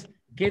es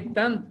qué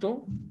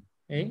tanto,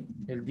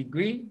 el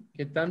degree,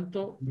 qué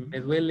tanto me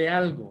duele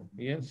algo.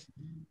 Yes.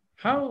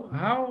 How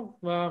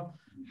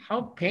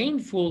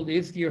painful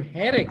is your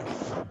headache?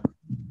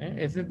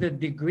 Is it the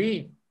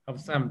degree of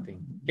something?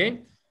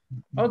 Okay.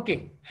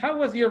 Okay. How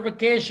was your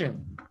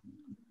vacation?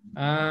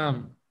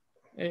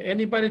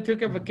 Anybody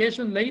took a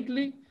vacation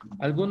lately?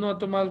 ¿Alguno ha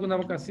tomado alguna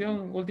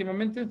vacación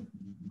últimamente?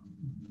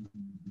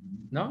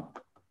 ¿No?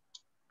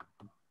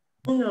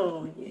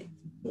 No.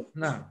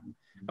 No.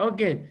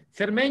 Okay.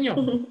 Cermeño.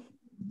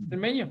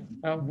 Cermeño,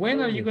 when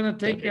are you going to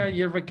take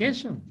your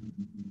vacation?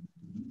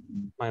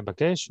 My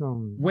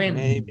vacation? When?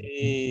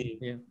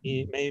 Maybe,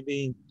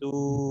 maybe in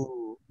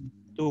 2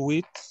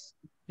 weeks.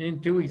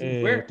 In 2 weeks.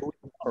 Where? 2 weeks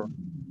more.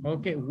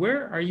 Okay.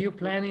 Where are you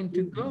planning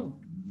to go?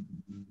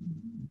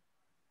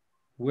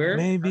 Where?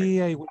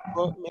 Maybe I will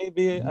go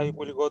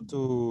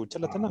to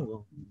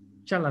Chalatenango.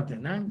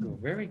 Chalatenango.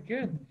 Very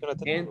good.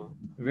 Chalatenango. And,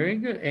 very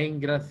good.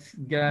 And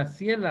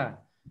Graciela.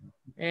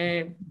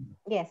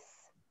 Yes.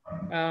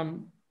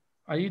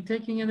 Are you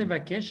taking any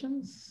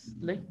vacations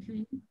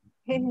lately?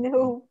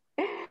 No.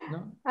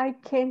 No? I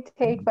can't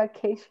take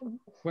vacation.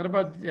 What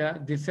about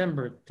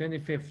December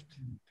 25th,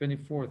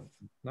 24th?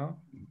 No?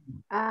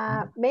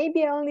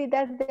 Maybe only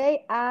that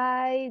day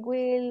I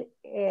will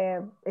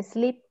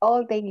sleep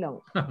all day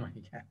long. Oh my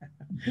God.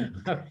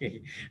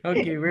 Okay.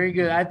 Okay, very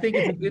good. I think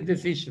it's a good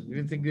decision.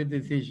 It's a good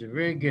decision.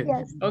 Very good.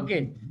 Yes.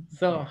 Okay,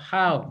 so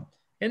how?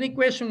 Any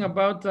question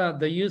about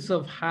the use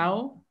of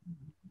how?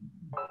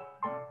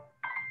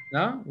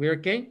 No? We're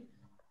okay?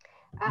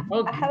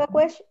 Okay. I have a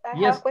question.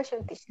 Yes. Have a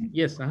question, teacher.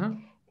 Yes.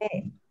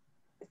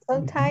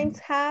 Sometimes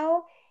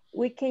how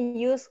we can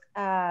use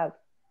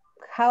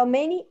how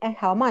many and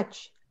how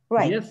much,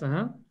 right? Yes.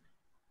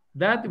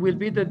 That will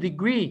be the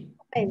degree.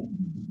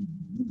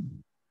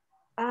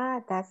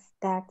 That's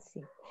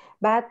it.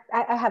 But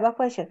I have a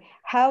question.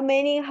 How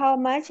many and how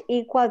much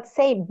equal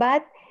same,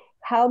 but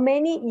how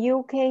many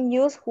you can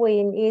use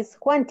when it's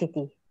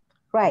quantity,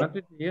 right?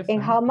 Quantity, yes,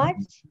 and how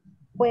much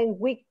when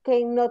we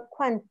cannot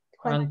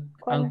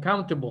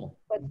uncountable.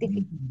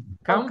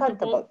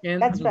 Countable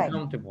and that's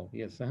uncountable.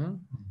 Right. Yes.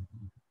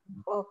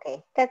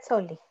 Okay, that's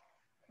only.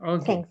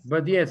 Okay, thanks.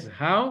 But yes,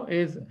 how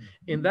is,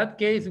 in that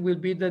case, will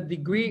be the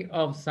degree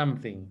of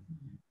something.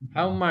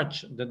 How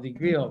much, the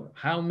degree of,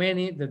 how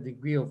many, the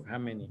degree of how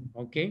many.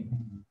 Okay,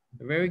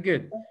 very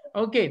good.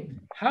 Okay,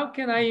 how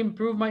can I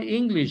improve my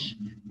English?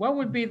 What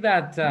would be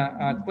that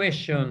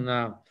question,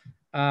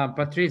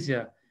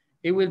 Patricia?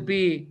 It will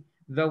be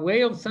the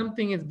way of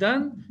something is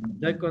done,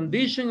 the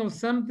condition of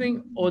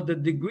something, or the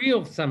degree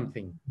of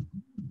something.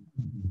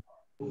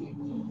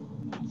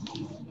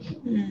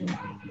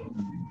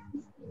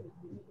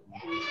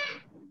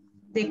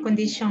 The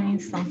condition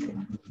is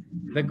something.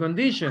 The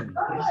condition.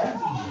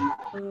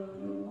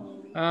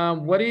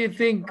 What do you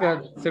think,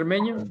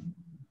 Cermeño?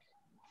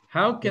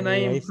 How can I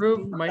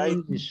improve my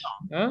English?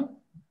 Huh?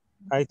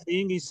 I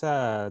think it's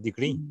a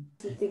degree.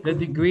 The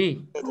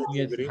degree. The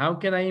Yes. degree. How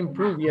can I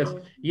improve? Yes.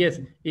 Yes.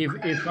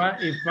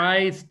 If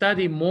I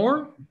study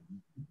more,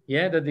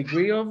 yeah, the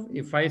degree of,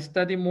 if I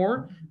study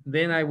more,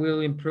 then I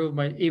will improve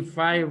my, if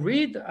I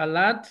read a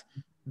lot,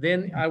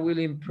 then I will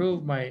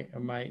improve my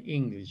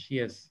English.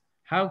 Yes.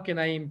 How can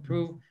I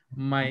improve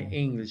my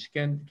English?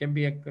 Can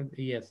be a,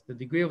 yes, the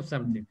degree of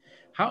something.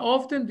 How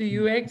often do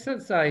you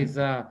exercise,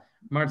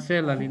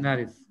 Marcela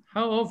Linares?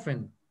 How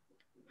often?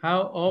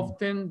 How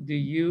often do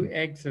you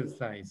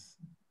exercise?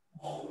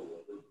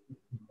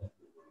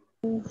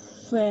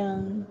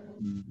 Often.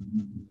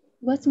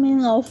 What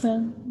mean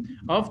often?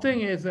 Often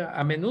is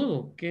a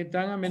menudo. ¿Qué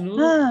tan a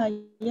menudo? Ah,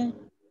 yeah.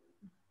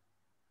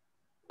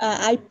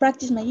 I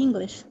practice my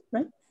English,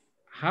 right?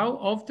 How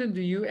often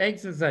do you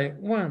exercise?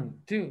 1,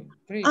 2,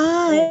 3.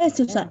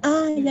 Exercise.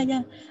 Yeah,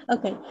 yeah.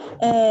 Okay.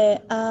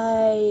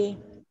 I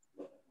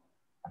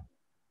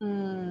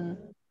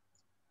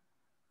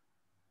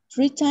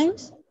 3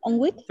 times a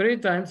week. 3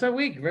 times a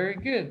week. Very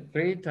good.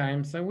 3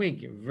 times a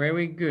week.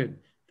 Very good.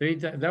 3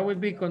 times. That would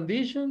be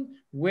condition,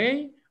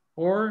 way,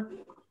 or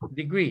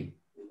degree.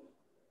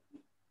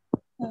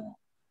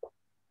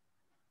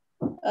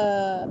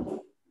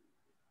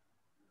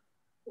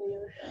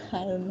 I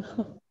don't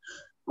know.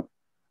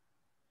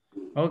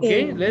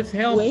 Okay, let's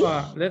help. Way?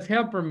 Let's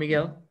help her,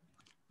 Miguel.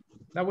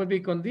 That would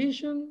be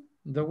condition,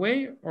 the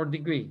way, or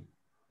degree.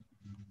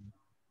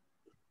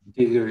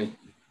 Degree.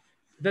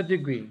 The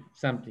degree,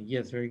 something.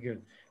 Yes, very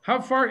good.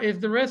 How far is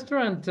the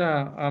restaurant,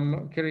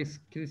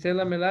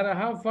 Crisela Melara?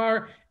 How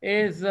far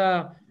is,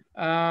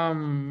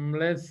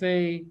 let's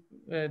say,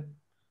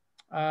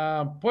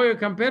 Pollo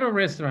Campero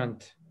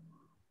restaurant?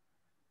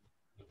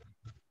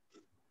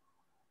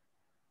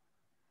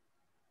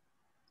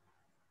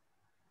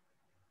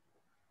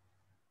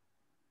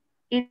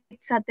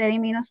 It's a 30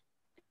 minutes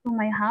to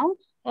my house.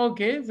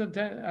 Okay, it's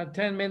a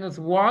 10 minutes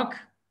walk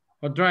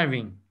or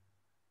driving?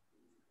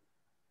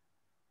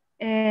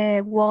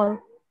 Walk.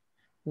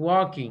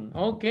 Walking.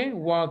 Okay,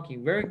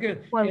 walking. Very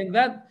good. Well, And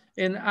that,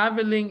 in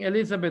Aveline,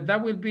 Elizabeth,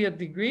 that will be a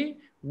degree,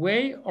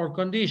 way, or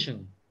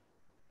condition?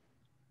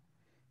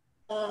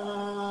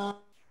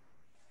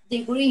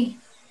 Degree.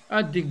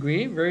 A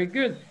degree. Very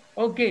good.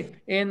 Okay.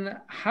 And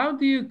how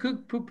do you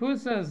cook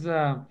pupusas?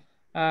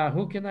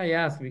 Who can I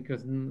ask?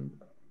 Because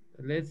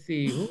let's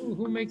see.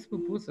 Who makes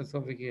pupusas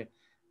over here?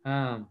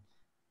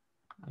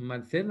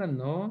 Marcela,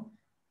 no.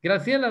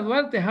 Graciela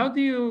Duarte, how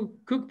do you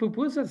cook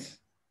pupusas?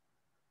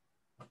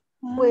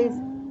 With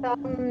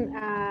some,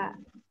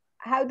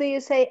 how do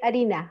you say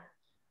harina?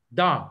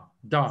 Dough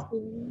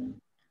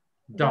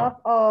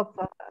Of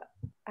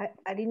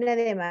harina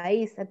de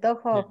maíz, a dough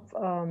of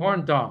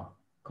corn dough.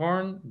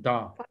 Corn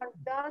dough.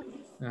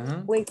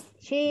 With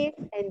cheese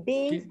and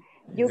beans.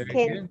 Very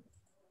good.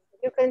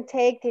 You can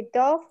take the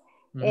dough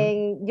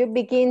and you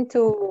begin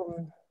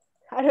to,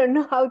 I don't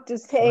know how to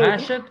say.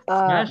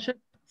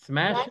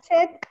 Smash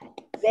it.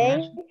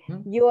 Then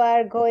you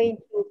are going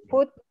to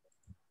put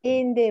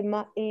in the,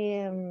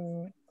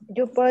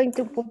 you're going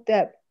to put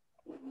the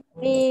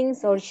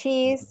beans or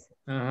cheese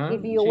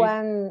if you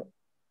want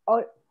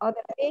or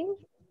other thing.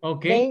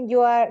 Okay. Then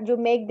you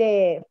make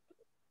the,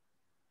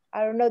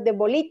 I don't know, the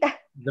bolita.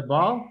 The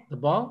ball,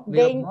 ball,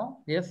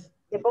 yes.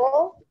 The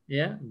ball.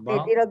 Yeah,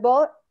 ball. The little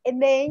ball,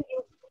 and then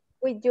you,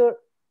 with your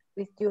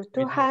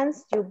 2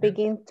 hands, you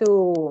begin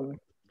to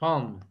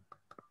palm.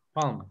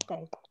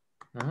 Okay.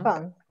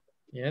 Palm.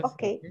 Yes.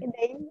 Okay. And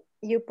then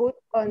you put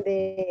on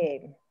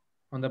the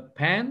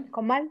pan.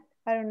 Comal,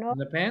 I don't know. On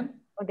the pan.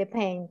 On the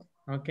pan.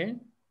 Okay.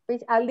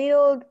 With a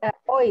little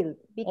oil.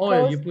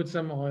 Oil. You put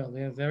some oil.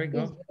 Yes. There we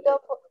go.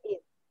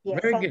 Yes,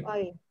 very good.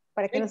 Oil,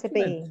 para que no se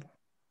pegue.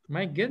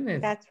 My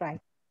goodness. That's right.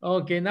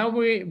 Okay, now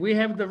we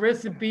have the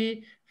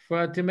recipe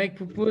to make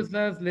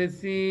pupusas. Let's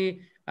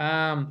see,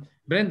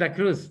 Brenda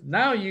Cruz.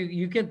 Now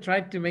you can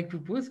try to make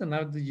pupusa.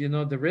 Now that you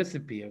know the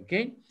recipe,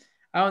 okay?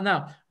 Oh,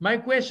 now my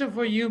question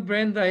for you,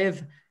 Brenda,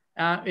 is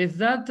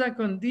that a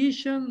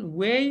condition,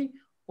 way,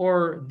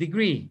 or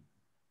degree?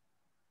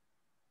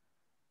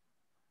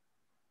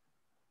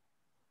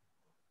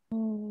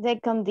 The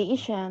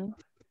condition.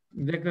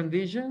 The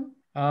condition.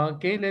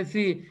 Okay, let's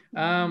see.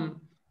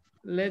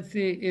 Let's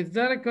see, is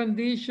that a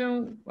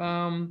condition,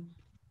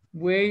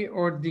 way,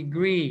 or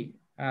degree,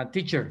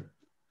 teacher?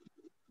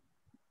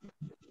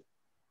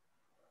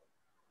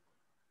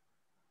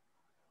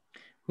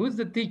 Who's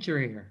the teacher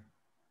here?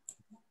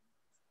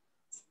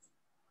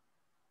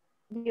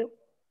 You.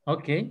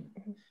 Okay.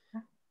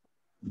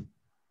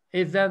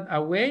 Is that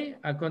a way,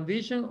 a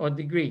condition, or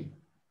degree?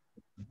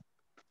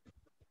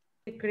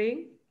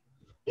 Degree.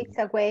 It's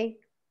a way.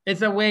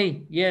 It's a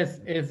way, yes,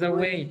 it's a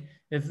way.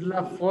 Es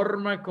la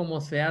forma como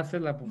se hace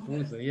la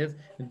pupusa, yes.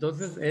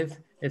 Entonces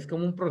es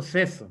como un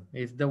proceso.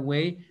 It's the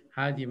way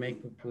How do you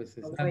make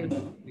purposes? Not the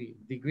degree.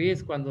 Degree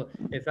es cuando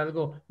es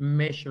algo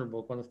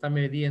measurable, cuando está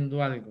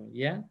midiendo algo,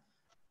 ¿ya?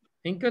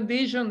 In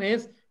condition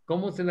es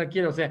cómo se la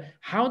quiere. O sea,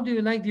 how do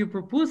you like your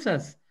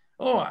pupusas?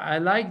 Oh, I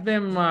like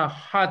them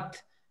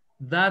hot.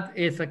 That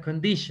is a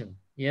condition,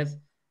 yes?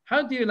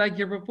 How do you like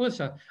your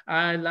pupusas?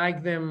 I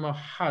like them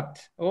hot.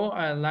 Oh,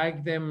 I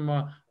like them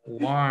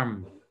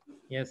warm.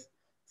 Yes.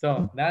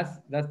 So that's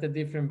the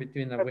difference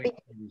between a wait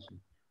condition.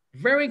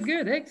 Very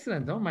good,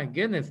 excellent. Oh my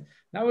goodness.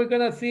 Now we're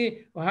gonna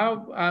see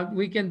how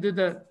we can do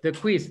the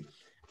quiz.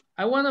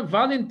 I want to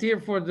volunteer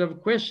for the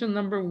question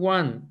number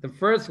 1, the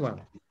first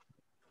one.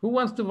 Who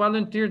wants to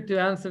volunteer to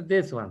answer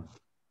this one?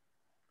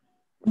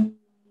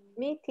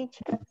 Me,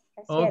 teacher.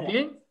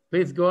 Okay,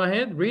 please go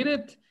ahead, read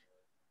it.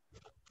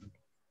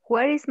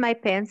 Where is my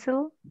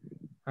pencil?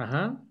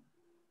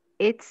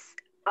 It's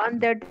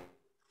under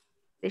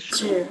the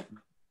chair.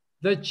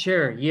 The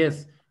chair,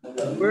 yes.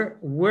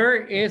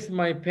 Where is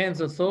my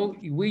pencil? So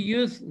we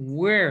use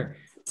where.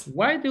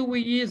 Why do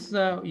we use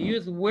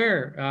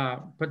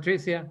where,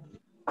 Patricia?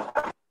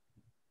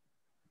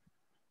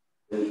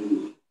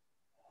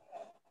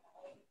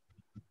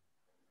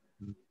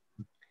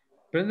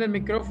 Prende el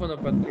micrófono,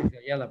 Patricia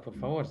Ayala, por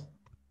favor.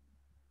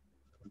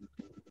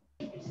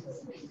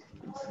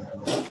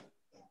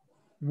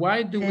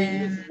 Why do we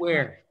use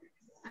where?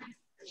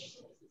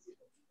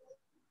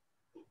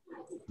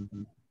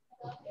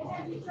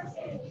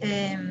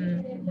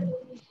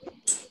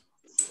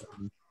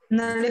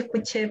 No le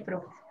escuché,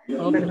 pero...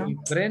 Okay.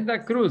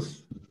 Brenda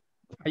Cruz,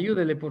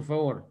 ayúdele, por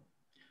favor.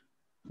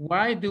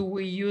 Why do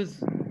we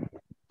use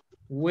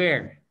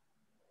where?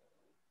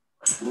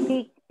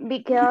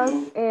 Because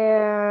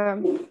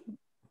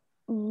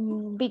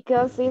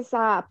it's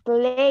a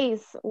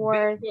place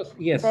where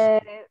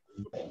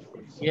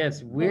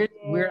yes,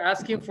 we're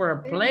asking for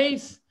a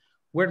place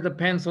where the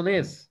pencil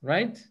is,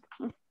 right?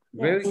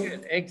 Very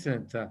good,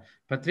 excellent.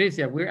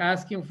 Patricia, we're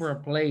asking for a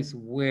place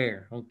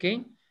where,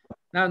 okay?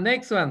 Now,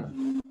 next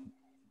one.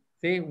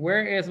 See,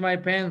 where is my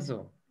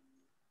pencil?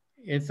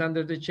 It's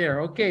under the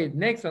chair. Okay,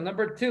 next one,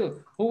 number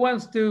 2. Who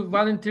wants to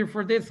volunteer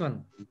for this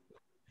one?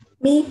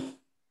 Me.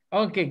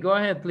 Okay, go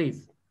ahead,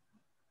 please.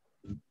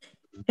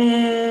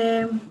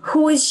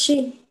 Who is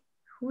she?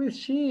 Who is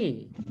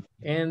she?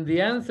 And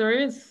the answer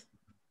is?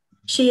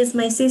 She is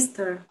my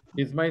sister.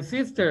 It's my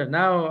sister.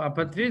 Now,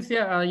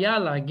 Patricia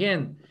Ayala,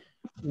 again,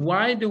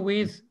 why do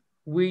we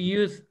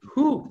use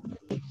who?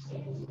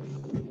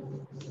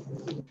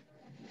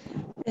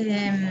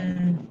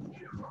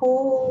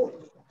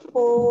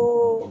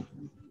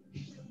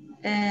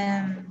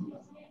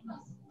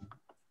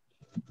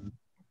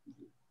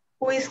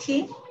 Who is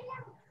he?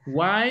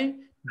 Why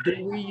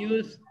do we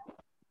use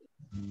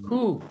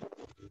who?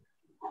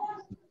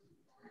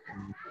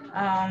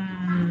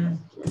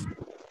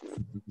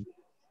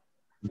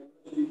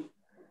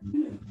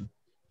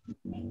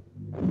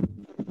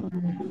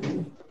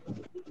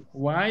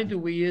 Why do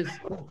we use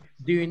who?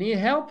 Do you need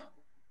help?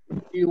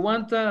 Do you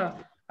want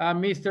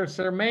Mr.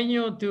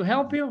 Cermeño to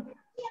help you?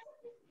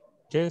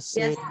 Yes,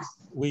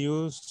 we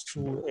use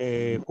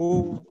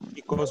who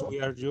because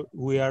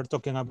we are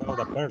talking about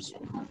a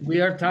person.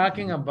 We are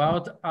talking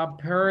about a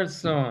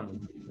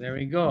person. There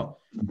we go.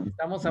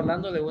 Estamos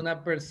hablando de una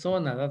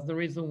persona. That's the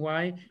reason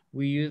why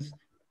we use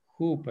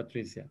who,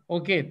 Patricia.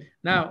 Okay,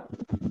 now,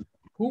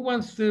 who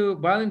wants to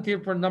volunteer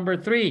for number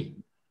 3?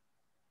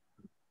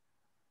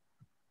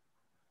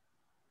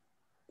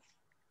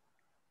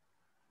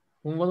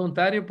 Un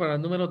voluntario para el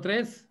número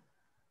 3?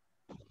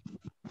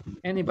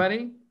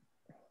 Anybody?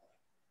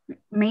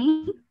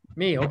 Me?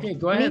 Me, okay,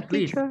 go ahead,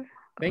 please. Teacher.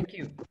 Thank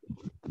you.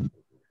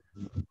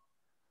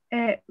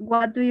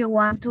 What do you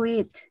want to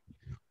eat?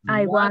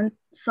 I want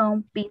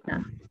some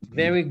pizza.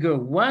 There we go.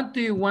 What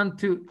do you want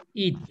to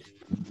eat?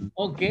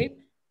 Okay.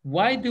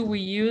 Why do we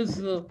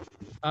use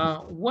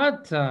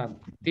what,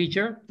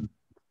 teacher?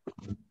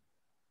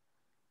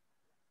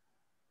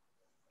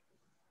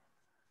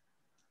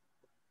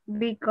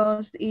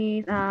 Because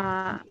it's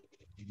I'm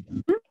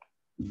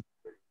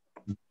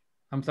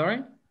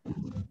sorry?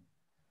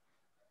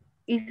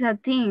 It's a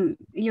thing.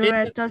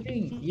 You're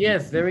talking.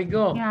 Yes, there we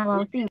go.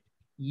 About things.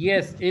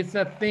 Yes, it's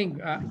a thing.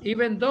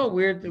 Even though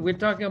we're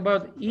talking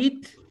about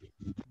eat,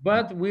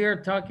 but we are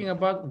talking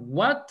about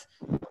what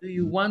do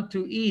you want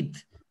to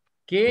eat?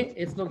 ¿Qué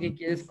es lo que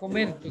quieres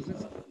comer?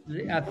 Entonces,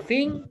 a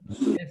thing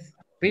es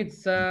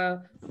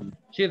pizza,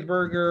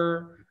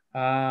 cheeseburger,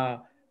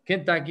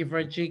 Kentucky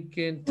Fried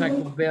Chicken,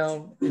 Taco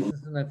Bell. This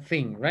is a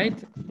thing,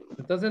 right?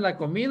 Entonces, la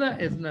comida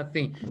es una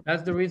thing.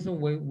 That's the reason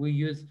we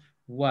use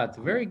what.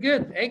 Very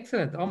good.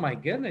 Excellent. Oh, my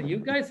goodness. You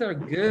guys are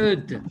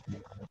good.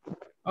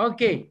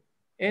 Okay.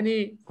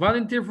 Any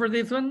volunteer for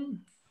this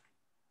one?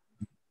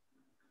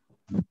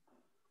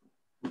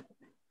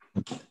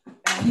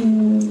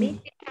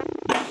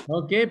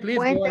 Okay, please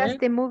When go does ahead.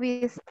 the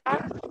movie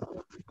start?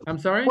 I'm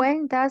sorry?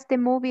 When does the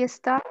movie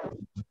start?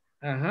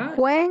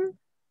 When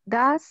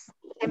does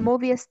the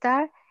movie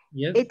start?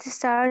 Yes. It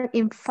starts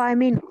in 5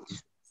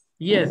 minutes.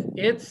 Yes,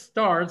 it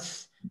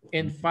starts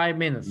in 5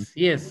 minutes.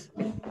 Yes.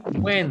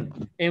 When.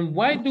 And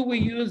why do we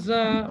use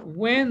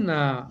when,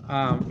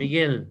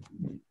 Miguel?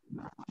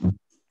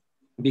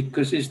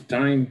 Because it's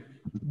time.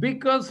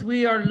 Because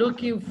we are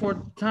looking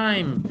for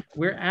time.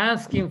 We're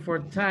asking for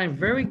time.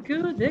 Very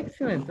good.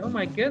 Excellent. Oh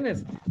my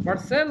goodness.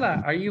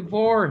 Marcela, are you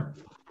bored?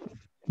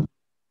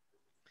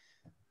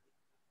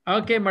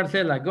 Okay,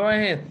 Marcela, go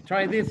ahead.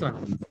 Try this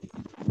one.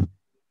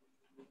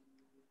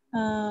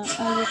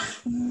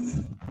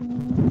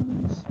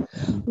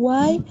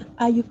 Why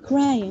are you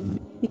crying?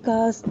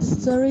 Because the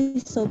story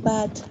is so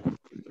bad.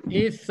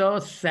 It's so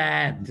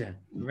sad.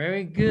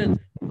 Very good.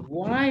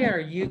 Why are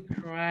you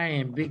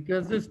crying?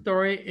 Because the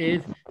story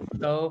is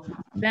so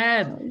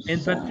sad.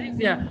 And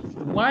Patricia,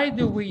 why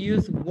do we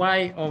use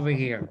why over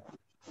here?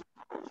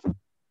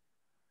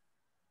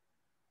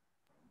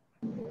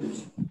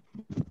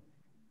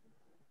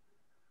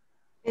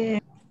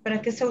 ¿Para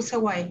qué se usa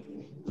why?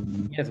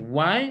 Yes,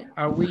 why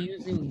are we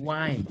using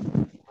why?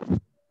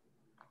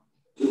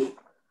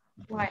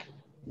 Why?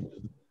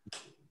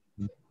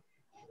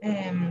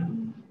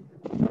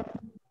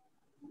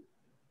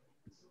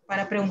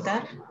 Para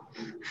preguntar.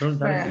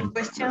 Para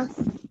questions.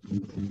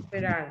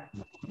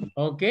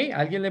 Ok,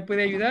 ¿alguien le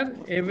puede ayudar?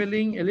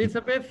 Evelyn,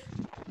 Elizabeth.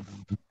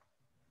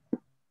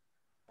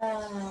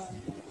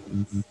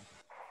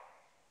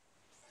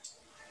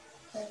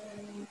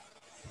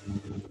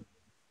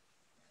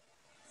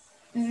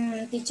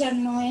 Teacher,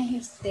 no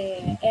es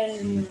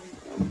el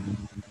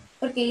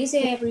porque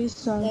dice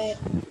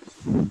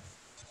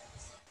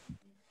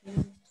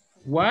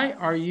Why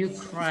are you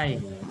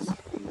crying?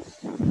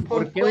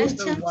 ¿Por qué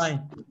usa why?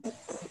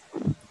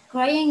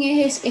 Crying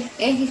es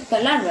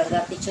escalar,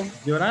 ¿verdad, teacher?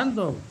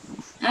 Llorando.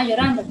 Ah,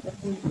 llorando.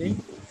 Sí.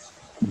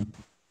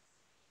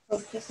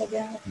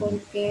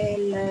 Porque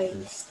la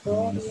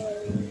historia.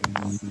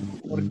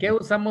 ¿Por qué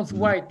usamos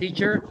why,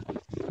 teacher?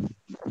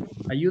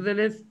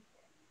 Ayúdeles.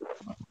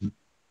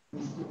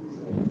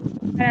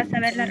 Para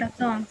saber la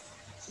razón.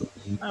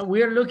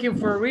 We are looking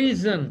for a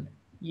reason.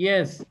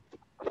 Yes.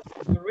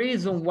 The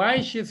reason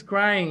why she's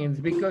crying is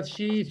because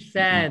she's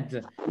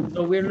sad.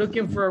 So we're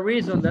looking for a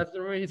reason. That's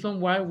the reason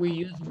why we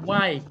use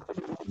why.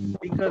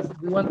 Because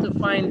we want to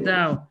find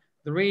out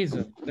the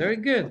reason. Very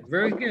good.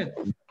 Very good.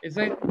 It's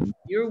like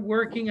you're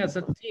working as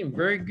a team.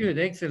 Very good.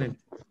 Excellent.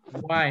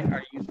 Why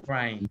are you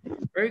crying?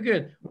 Very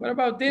good. What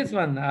about this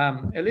one,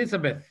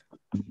 Elizabeth?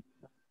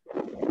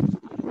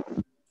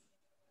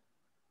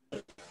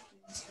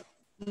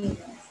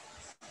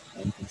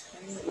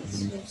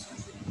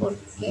 ¿Por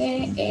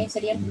qué?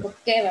 Sería por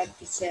qué,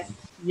 teacher.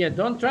 Yeah,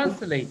 don't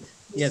translate.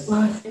 Yes.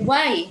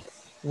 Why?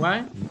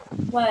 Why?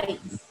 Why?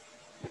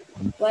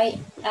 Why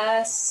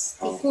as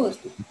the food?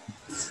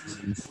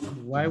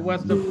 Why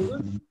was the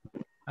food?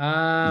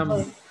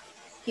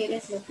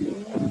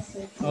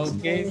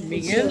 Okay,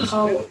 Miguel,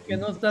 creo que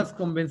no estás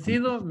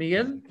convencido.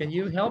 Miguel, can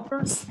you help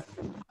her?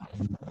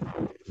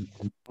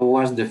 How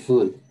was the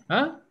food?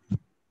 Huh?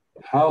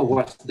 How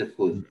was the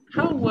food?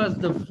 How was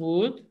the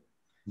food?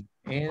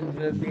 And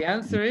the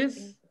answer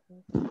is?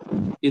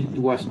 It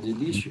was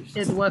delicious.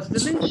 It was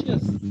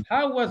delicious.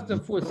 How was the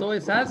food? So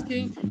it's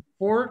asking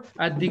for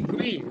a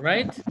degree,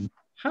 right?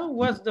 How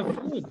was the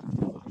food?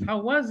 How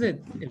was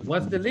it? It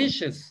was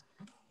delicious.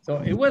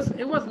 So it was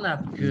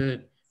not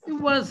good. It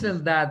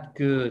wasn't that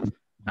good.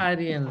 I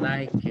didn't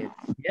like it.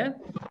 Yeah.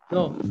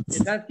 So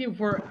it's asking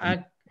for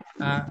a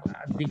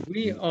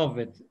degree of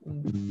it.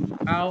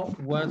 How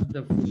was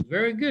the food?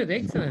 Very good.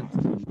 Excellent.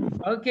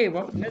 Okay.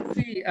 Well, let's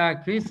see.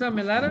 Krisa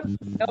Melara,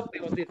 help me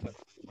on this one.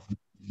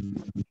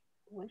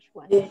 Which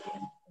one?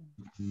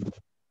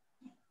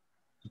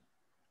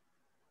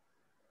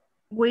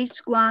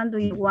 Which one do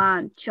you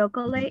want,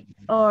 chocolate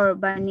or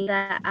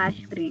vanilla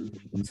ice cream?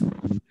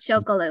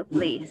 Chocolate,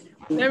 please.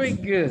 Very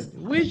good.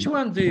 Which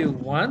one do you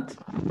want,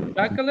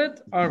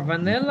 chocolate or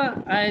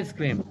vanilla ice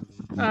cream?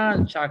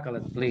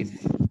 Chocolate,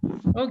 please.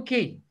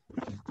 Okay,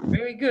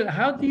 very good.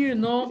 How do you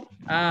know,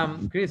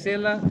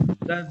 Crisela,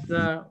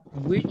 that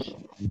which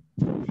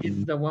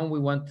is the one we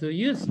want to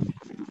use?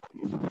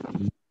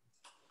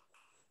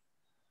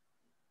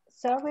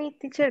 Sorry,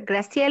 teacher.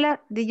 Graciela.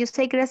 Did you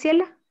say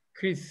Graciela?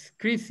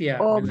 Crisia.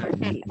 Oh,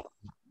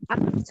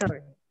 I'm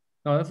sorry.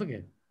 No, that's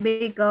okay.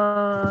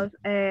 Because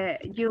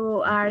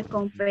you are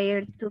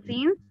compared to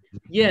things.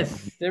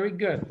 Yes, very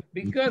good.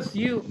 Because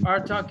you are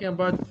talking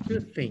about two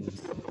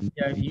things.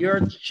 Yeah,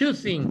 you're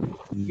choosing.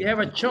 You have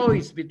a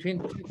choice between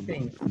two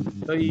things.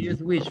 So you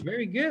use which.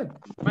 Very good.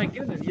 My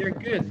goodness, you're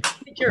good.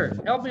 Teacher,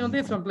 help me on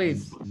this one,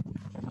 please.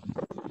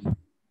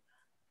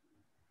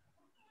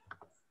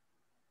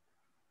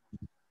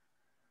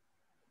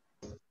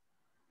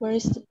 Where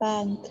is the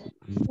bank?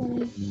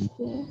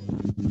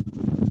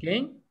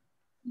 Okay.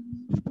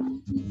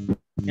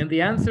 And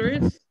the answer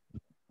is?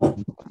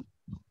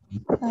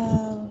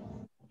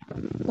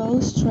 Go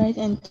straight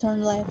and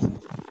turn left.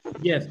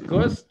 Yes,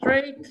 go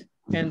straight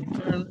and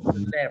turn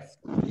left.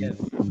 Yes.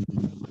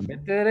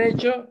 Vete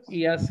derecho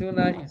y hace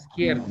una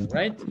izquierda,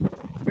 right?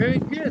 Very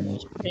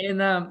good.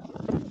 And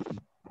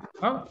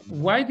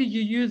why did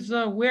you use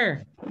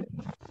where?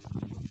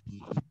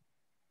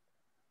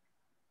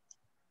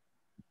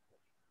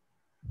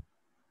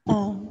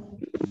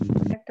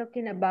 We're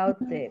talking about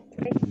the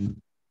place.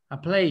 A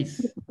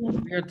place.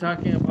 We are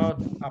talking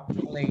about a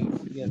place.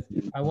 Yes,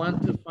 I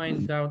want to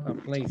find out a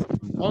place.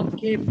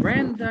 Okay,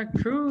 Brenda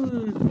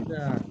Cruz.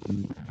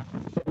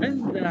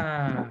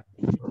 Brenda,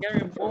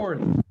 carry on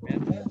board.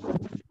 Brenda.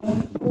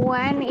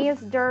 When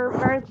is your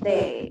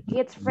birthday?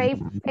 It's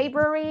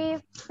February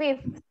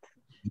 5th.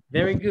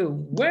 Very good.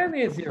 When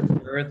is your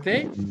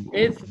birthday?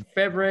 It's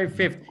February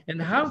 5th.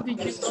 And how did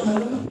you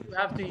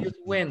have to use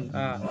when,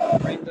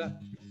 Brenda?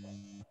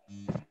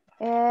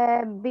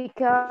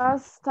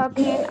 Because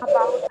talking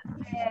about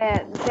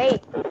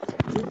date.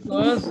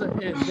 Because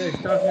they're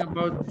talking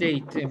about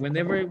date. And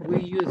whenever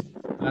we use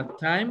a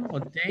time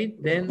or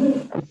date,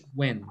 then it's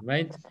when,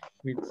 right?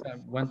 We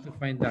want to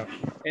find out.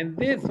 And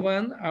this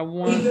one, I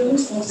want to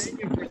say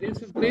you for this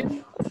one,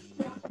 please.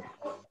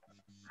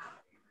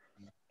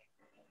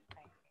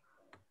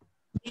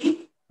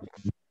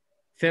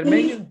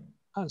 Cermeño.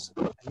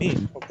 Me,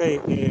 okay.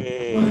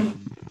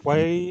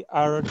 Why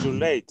are you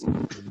late?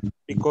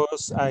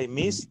 Because I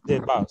missed the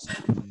bus.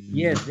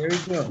 Yes, very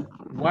good.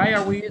 Why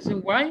are we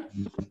using why?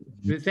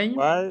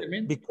 Why?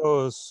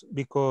 Because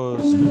we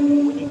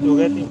need to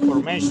get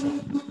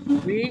information.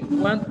 We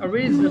want a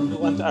reason. We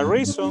want a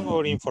reason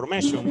or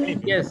information,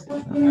 maybe. Yes,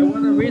 I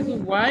want a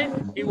reason why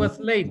he was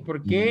late.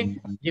 Porque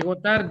llegó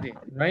tarde,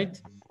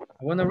 right?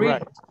 I want a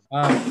reason.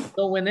 Right.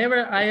 So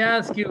whenever I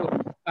ask you,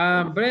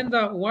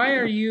 Brenda, why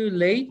are you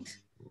late?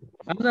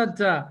 I'm not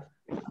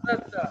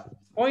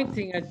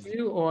pointing at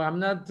you, or I'm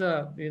not,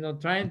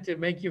 trying to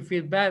make you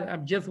feel bad. I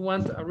just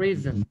want a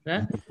reason.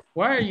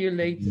 Why are you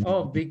late?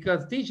 Oh,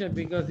 because teacher,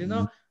 because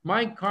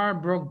my car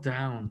broke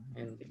down,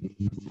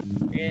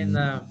 and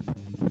I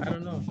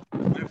don't know,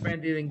 my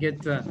friend didn't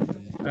get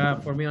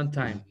for me on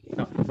time.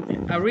 No,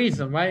 a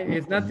reason, right?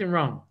 It's nothing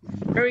wrong.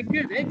 Very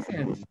good,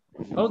 excellent.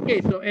 Okay,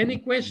 so any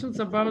questions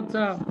about?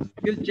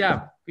 Good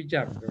job,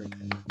 excellent.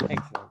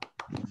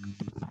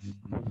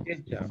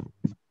 Good job.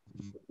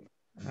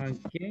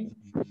 Okay.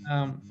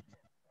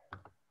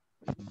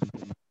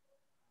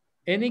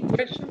 Any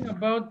question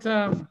about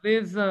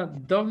this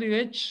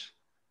WH?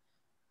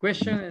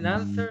 Question and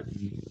answer?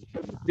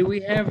 Do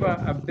we have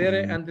a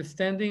better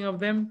understanding of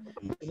them?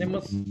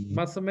 ¿Tenemos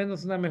más o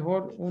menos una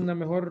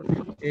mejor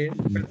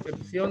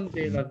percepción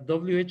de las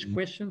WH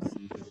questions?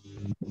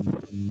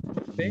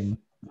 ¿Sí?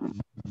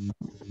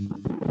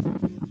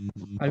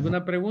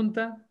 ¿Alguna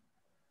pregunta?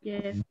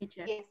 Yes,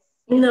 teacher. Yes.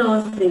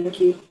 No, thank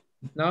you.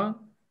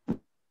 ¿No?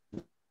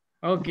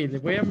 Ok,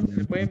 les voy a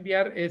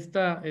enviar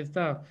esta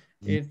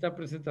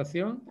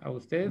presentación a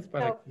ustedes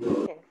para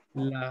que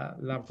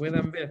la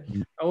puedan ver.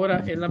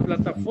 Ahora, en la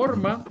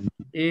plataforma,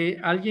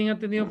 ¿alguien ha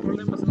tenido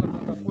problemas en la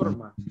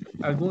plataforma?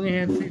 ¿Algún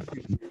ejercicio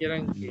que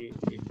quieran que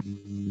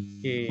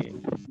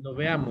lo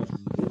veamos?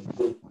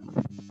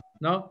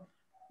 ¿No?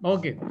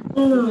 Ok.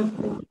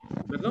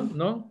 ¿Perdón?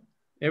 ¿No?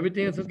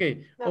 Everything is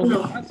okay. Okay.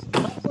 No.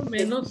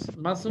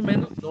 Más o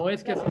menos, no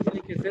es que así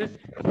tiene que ser,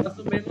 más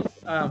o menos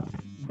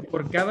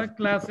por cada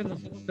clase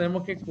nosotros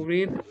tenemos que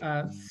cubrir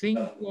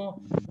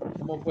 5,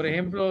 como por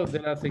ejemplo de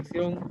la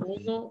sección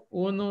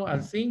 1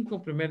 al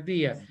 5, primer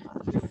día,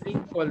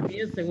 5 al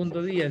 10,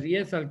 segundo día,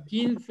 10 al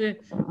 15,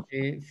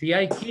 si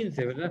hay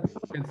 15, ¿verdad?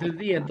 Tercer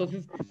día.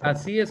 Entonces,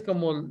 así es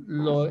como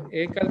lo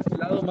he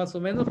calculado más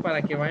o menos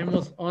para que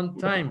vayamos on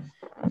time.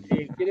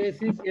 Quiere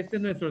decir que este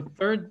es nuestro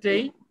third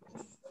day.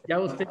 Ya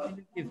usted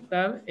tiene que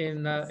estar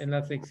en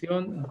la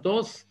sección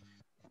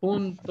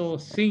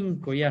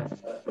 2.5 ya.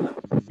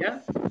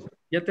 ¿Ya?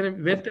 Ya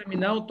he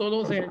terminado todos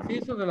los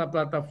ejercicios de la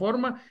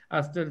plataforma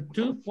hasta el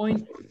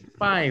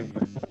 2.5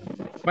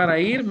 para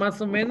ir más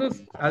o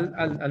menos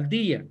al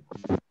día.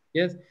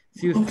 ¿Yes?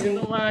 Si usted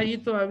no va ahí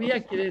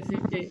todavía, quiere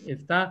decir que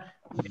está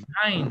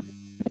behind.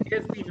 ¿Qué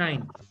es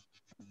behind?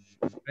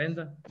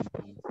 Brenda.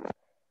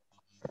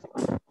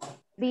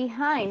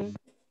 Behind.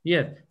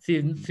 Yes.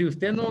 Si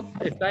usted no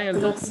está en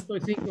el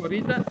 2.5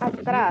 ahorita,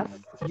 atrás.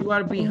 You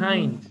are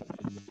behind.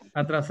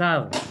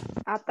 Atrasado.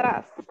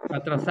 Atrás.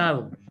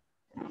 Atrasado.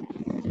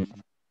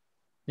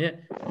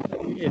 Yeah.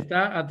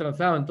 Está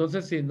atrasado.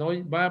 Entonces, si no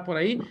va por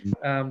ahí,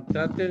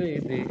 trate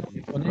de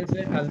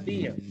ponerse al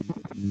día.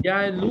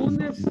 Ya el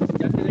lunes,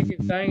 ya tiene que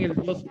estar en el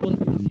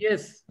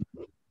 2.10.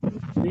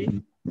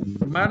 ¿Sí?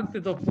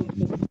 Martes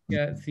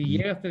 2.15. Si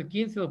llega hasta el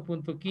 15,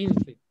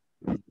 2.15.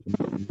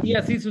 Y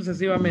así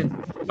sucesivamente,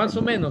 más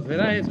o menos,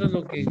 ¿verdad? Eso es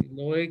lo que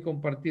lo he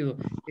compartido.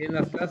 En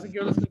las clases que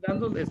yo les estoy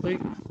dando, estoy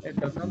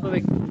tratando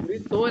de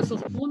cubrir todos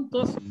esos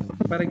puntos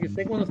para que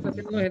usted cuando está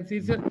haciendo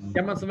ejercicio,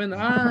 ya más o menos,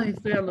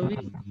 esto ya lo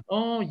vi,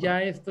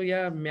 ya esto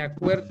ya me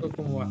acuerdo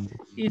cómo va.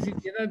 Y si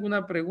tiene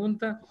alguna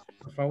pregunta,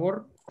 por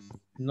favor,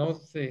 no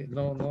se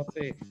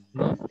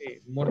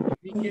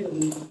mortifique,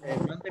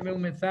 mándeme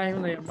un mensaje,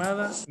 una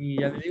llamada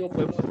y ya le digo,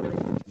 podemos hacer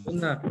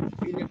una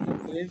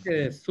videoconferencia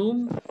de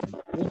Zoom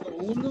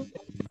 1-1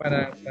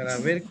 para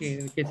ver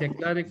que se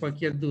aclare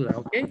cualquier duda,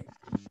 ¿ok?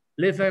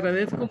 Les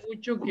agradezco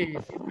mucho que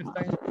siempre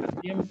están a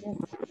tiempo.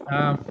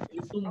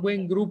 Es un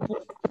buen grupo,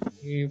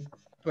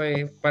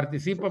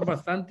 participan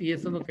bastante y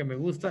eso es lo que me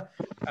gusta.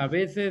 A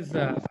veces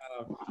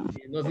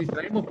nos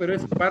distraemos, pero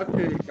es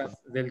parte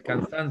del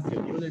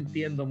cansancio. Yo lo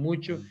entiendo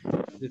mucho.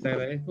 Les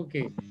agradezco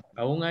que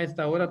aún a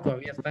esta hora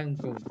todavía están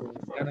con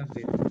ganas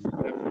de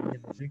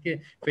aprendiendo. Así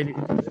que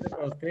felicitaciones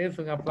para ustedes,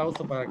 un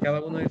aplauso para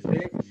cada uno de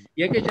ustedes.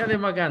 Y hay que echarle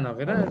más ganas,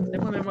 ¿verdad?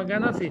 Echémosle más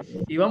ganas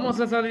y vamos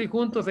a salir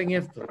juntos en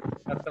esto.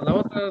 Hasta el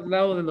otro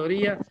lado de la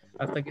orilla,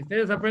 hasta que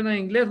ustedes aprendan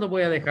inglés, lo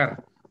voy a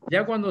dejar.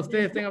 Ya cuando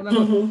ustedes estén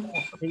hablando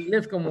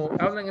inglés como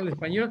hablan el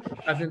español,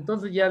 hasta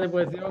entonces ya les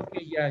voy a decir, ok,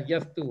 ya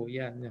estuvo,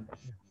 ya.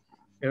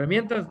 Pero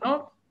mientras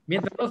no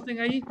estén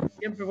ahí,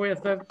 siempre voy a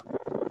estar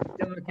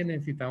haciendo lo que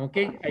necesitan, ¿ok?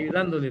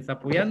 Ayudándoles,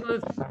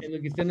 apoyándoles en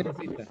lo que ustedes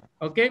necesitan,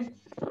 ¿ok?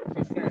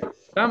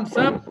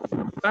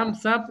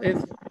 Thumbs up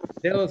es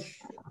dedos,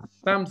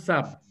 thumbs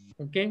up,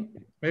 ¿ok?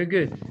 Very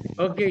good.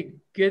 Ok,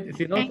 good.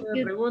 Si no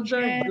tienen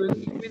preguntas, good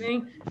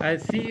evening. I'll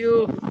see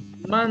you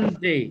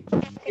Monday.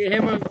 Okay,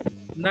 have a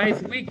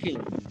nice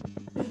weekend.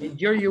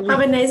 Enjoy your weekend.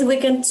 Have a nice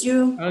weekend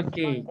too.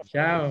 Okay,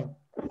 ciao.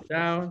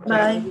 Ciao.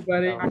 Bye.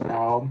 Everybody.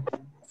 Ciao.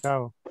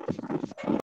 Chao.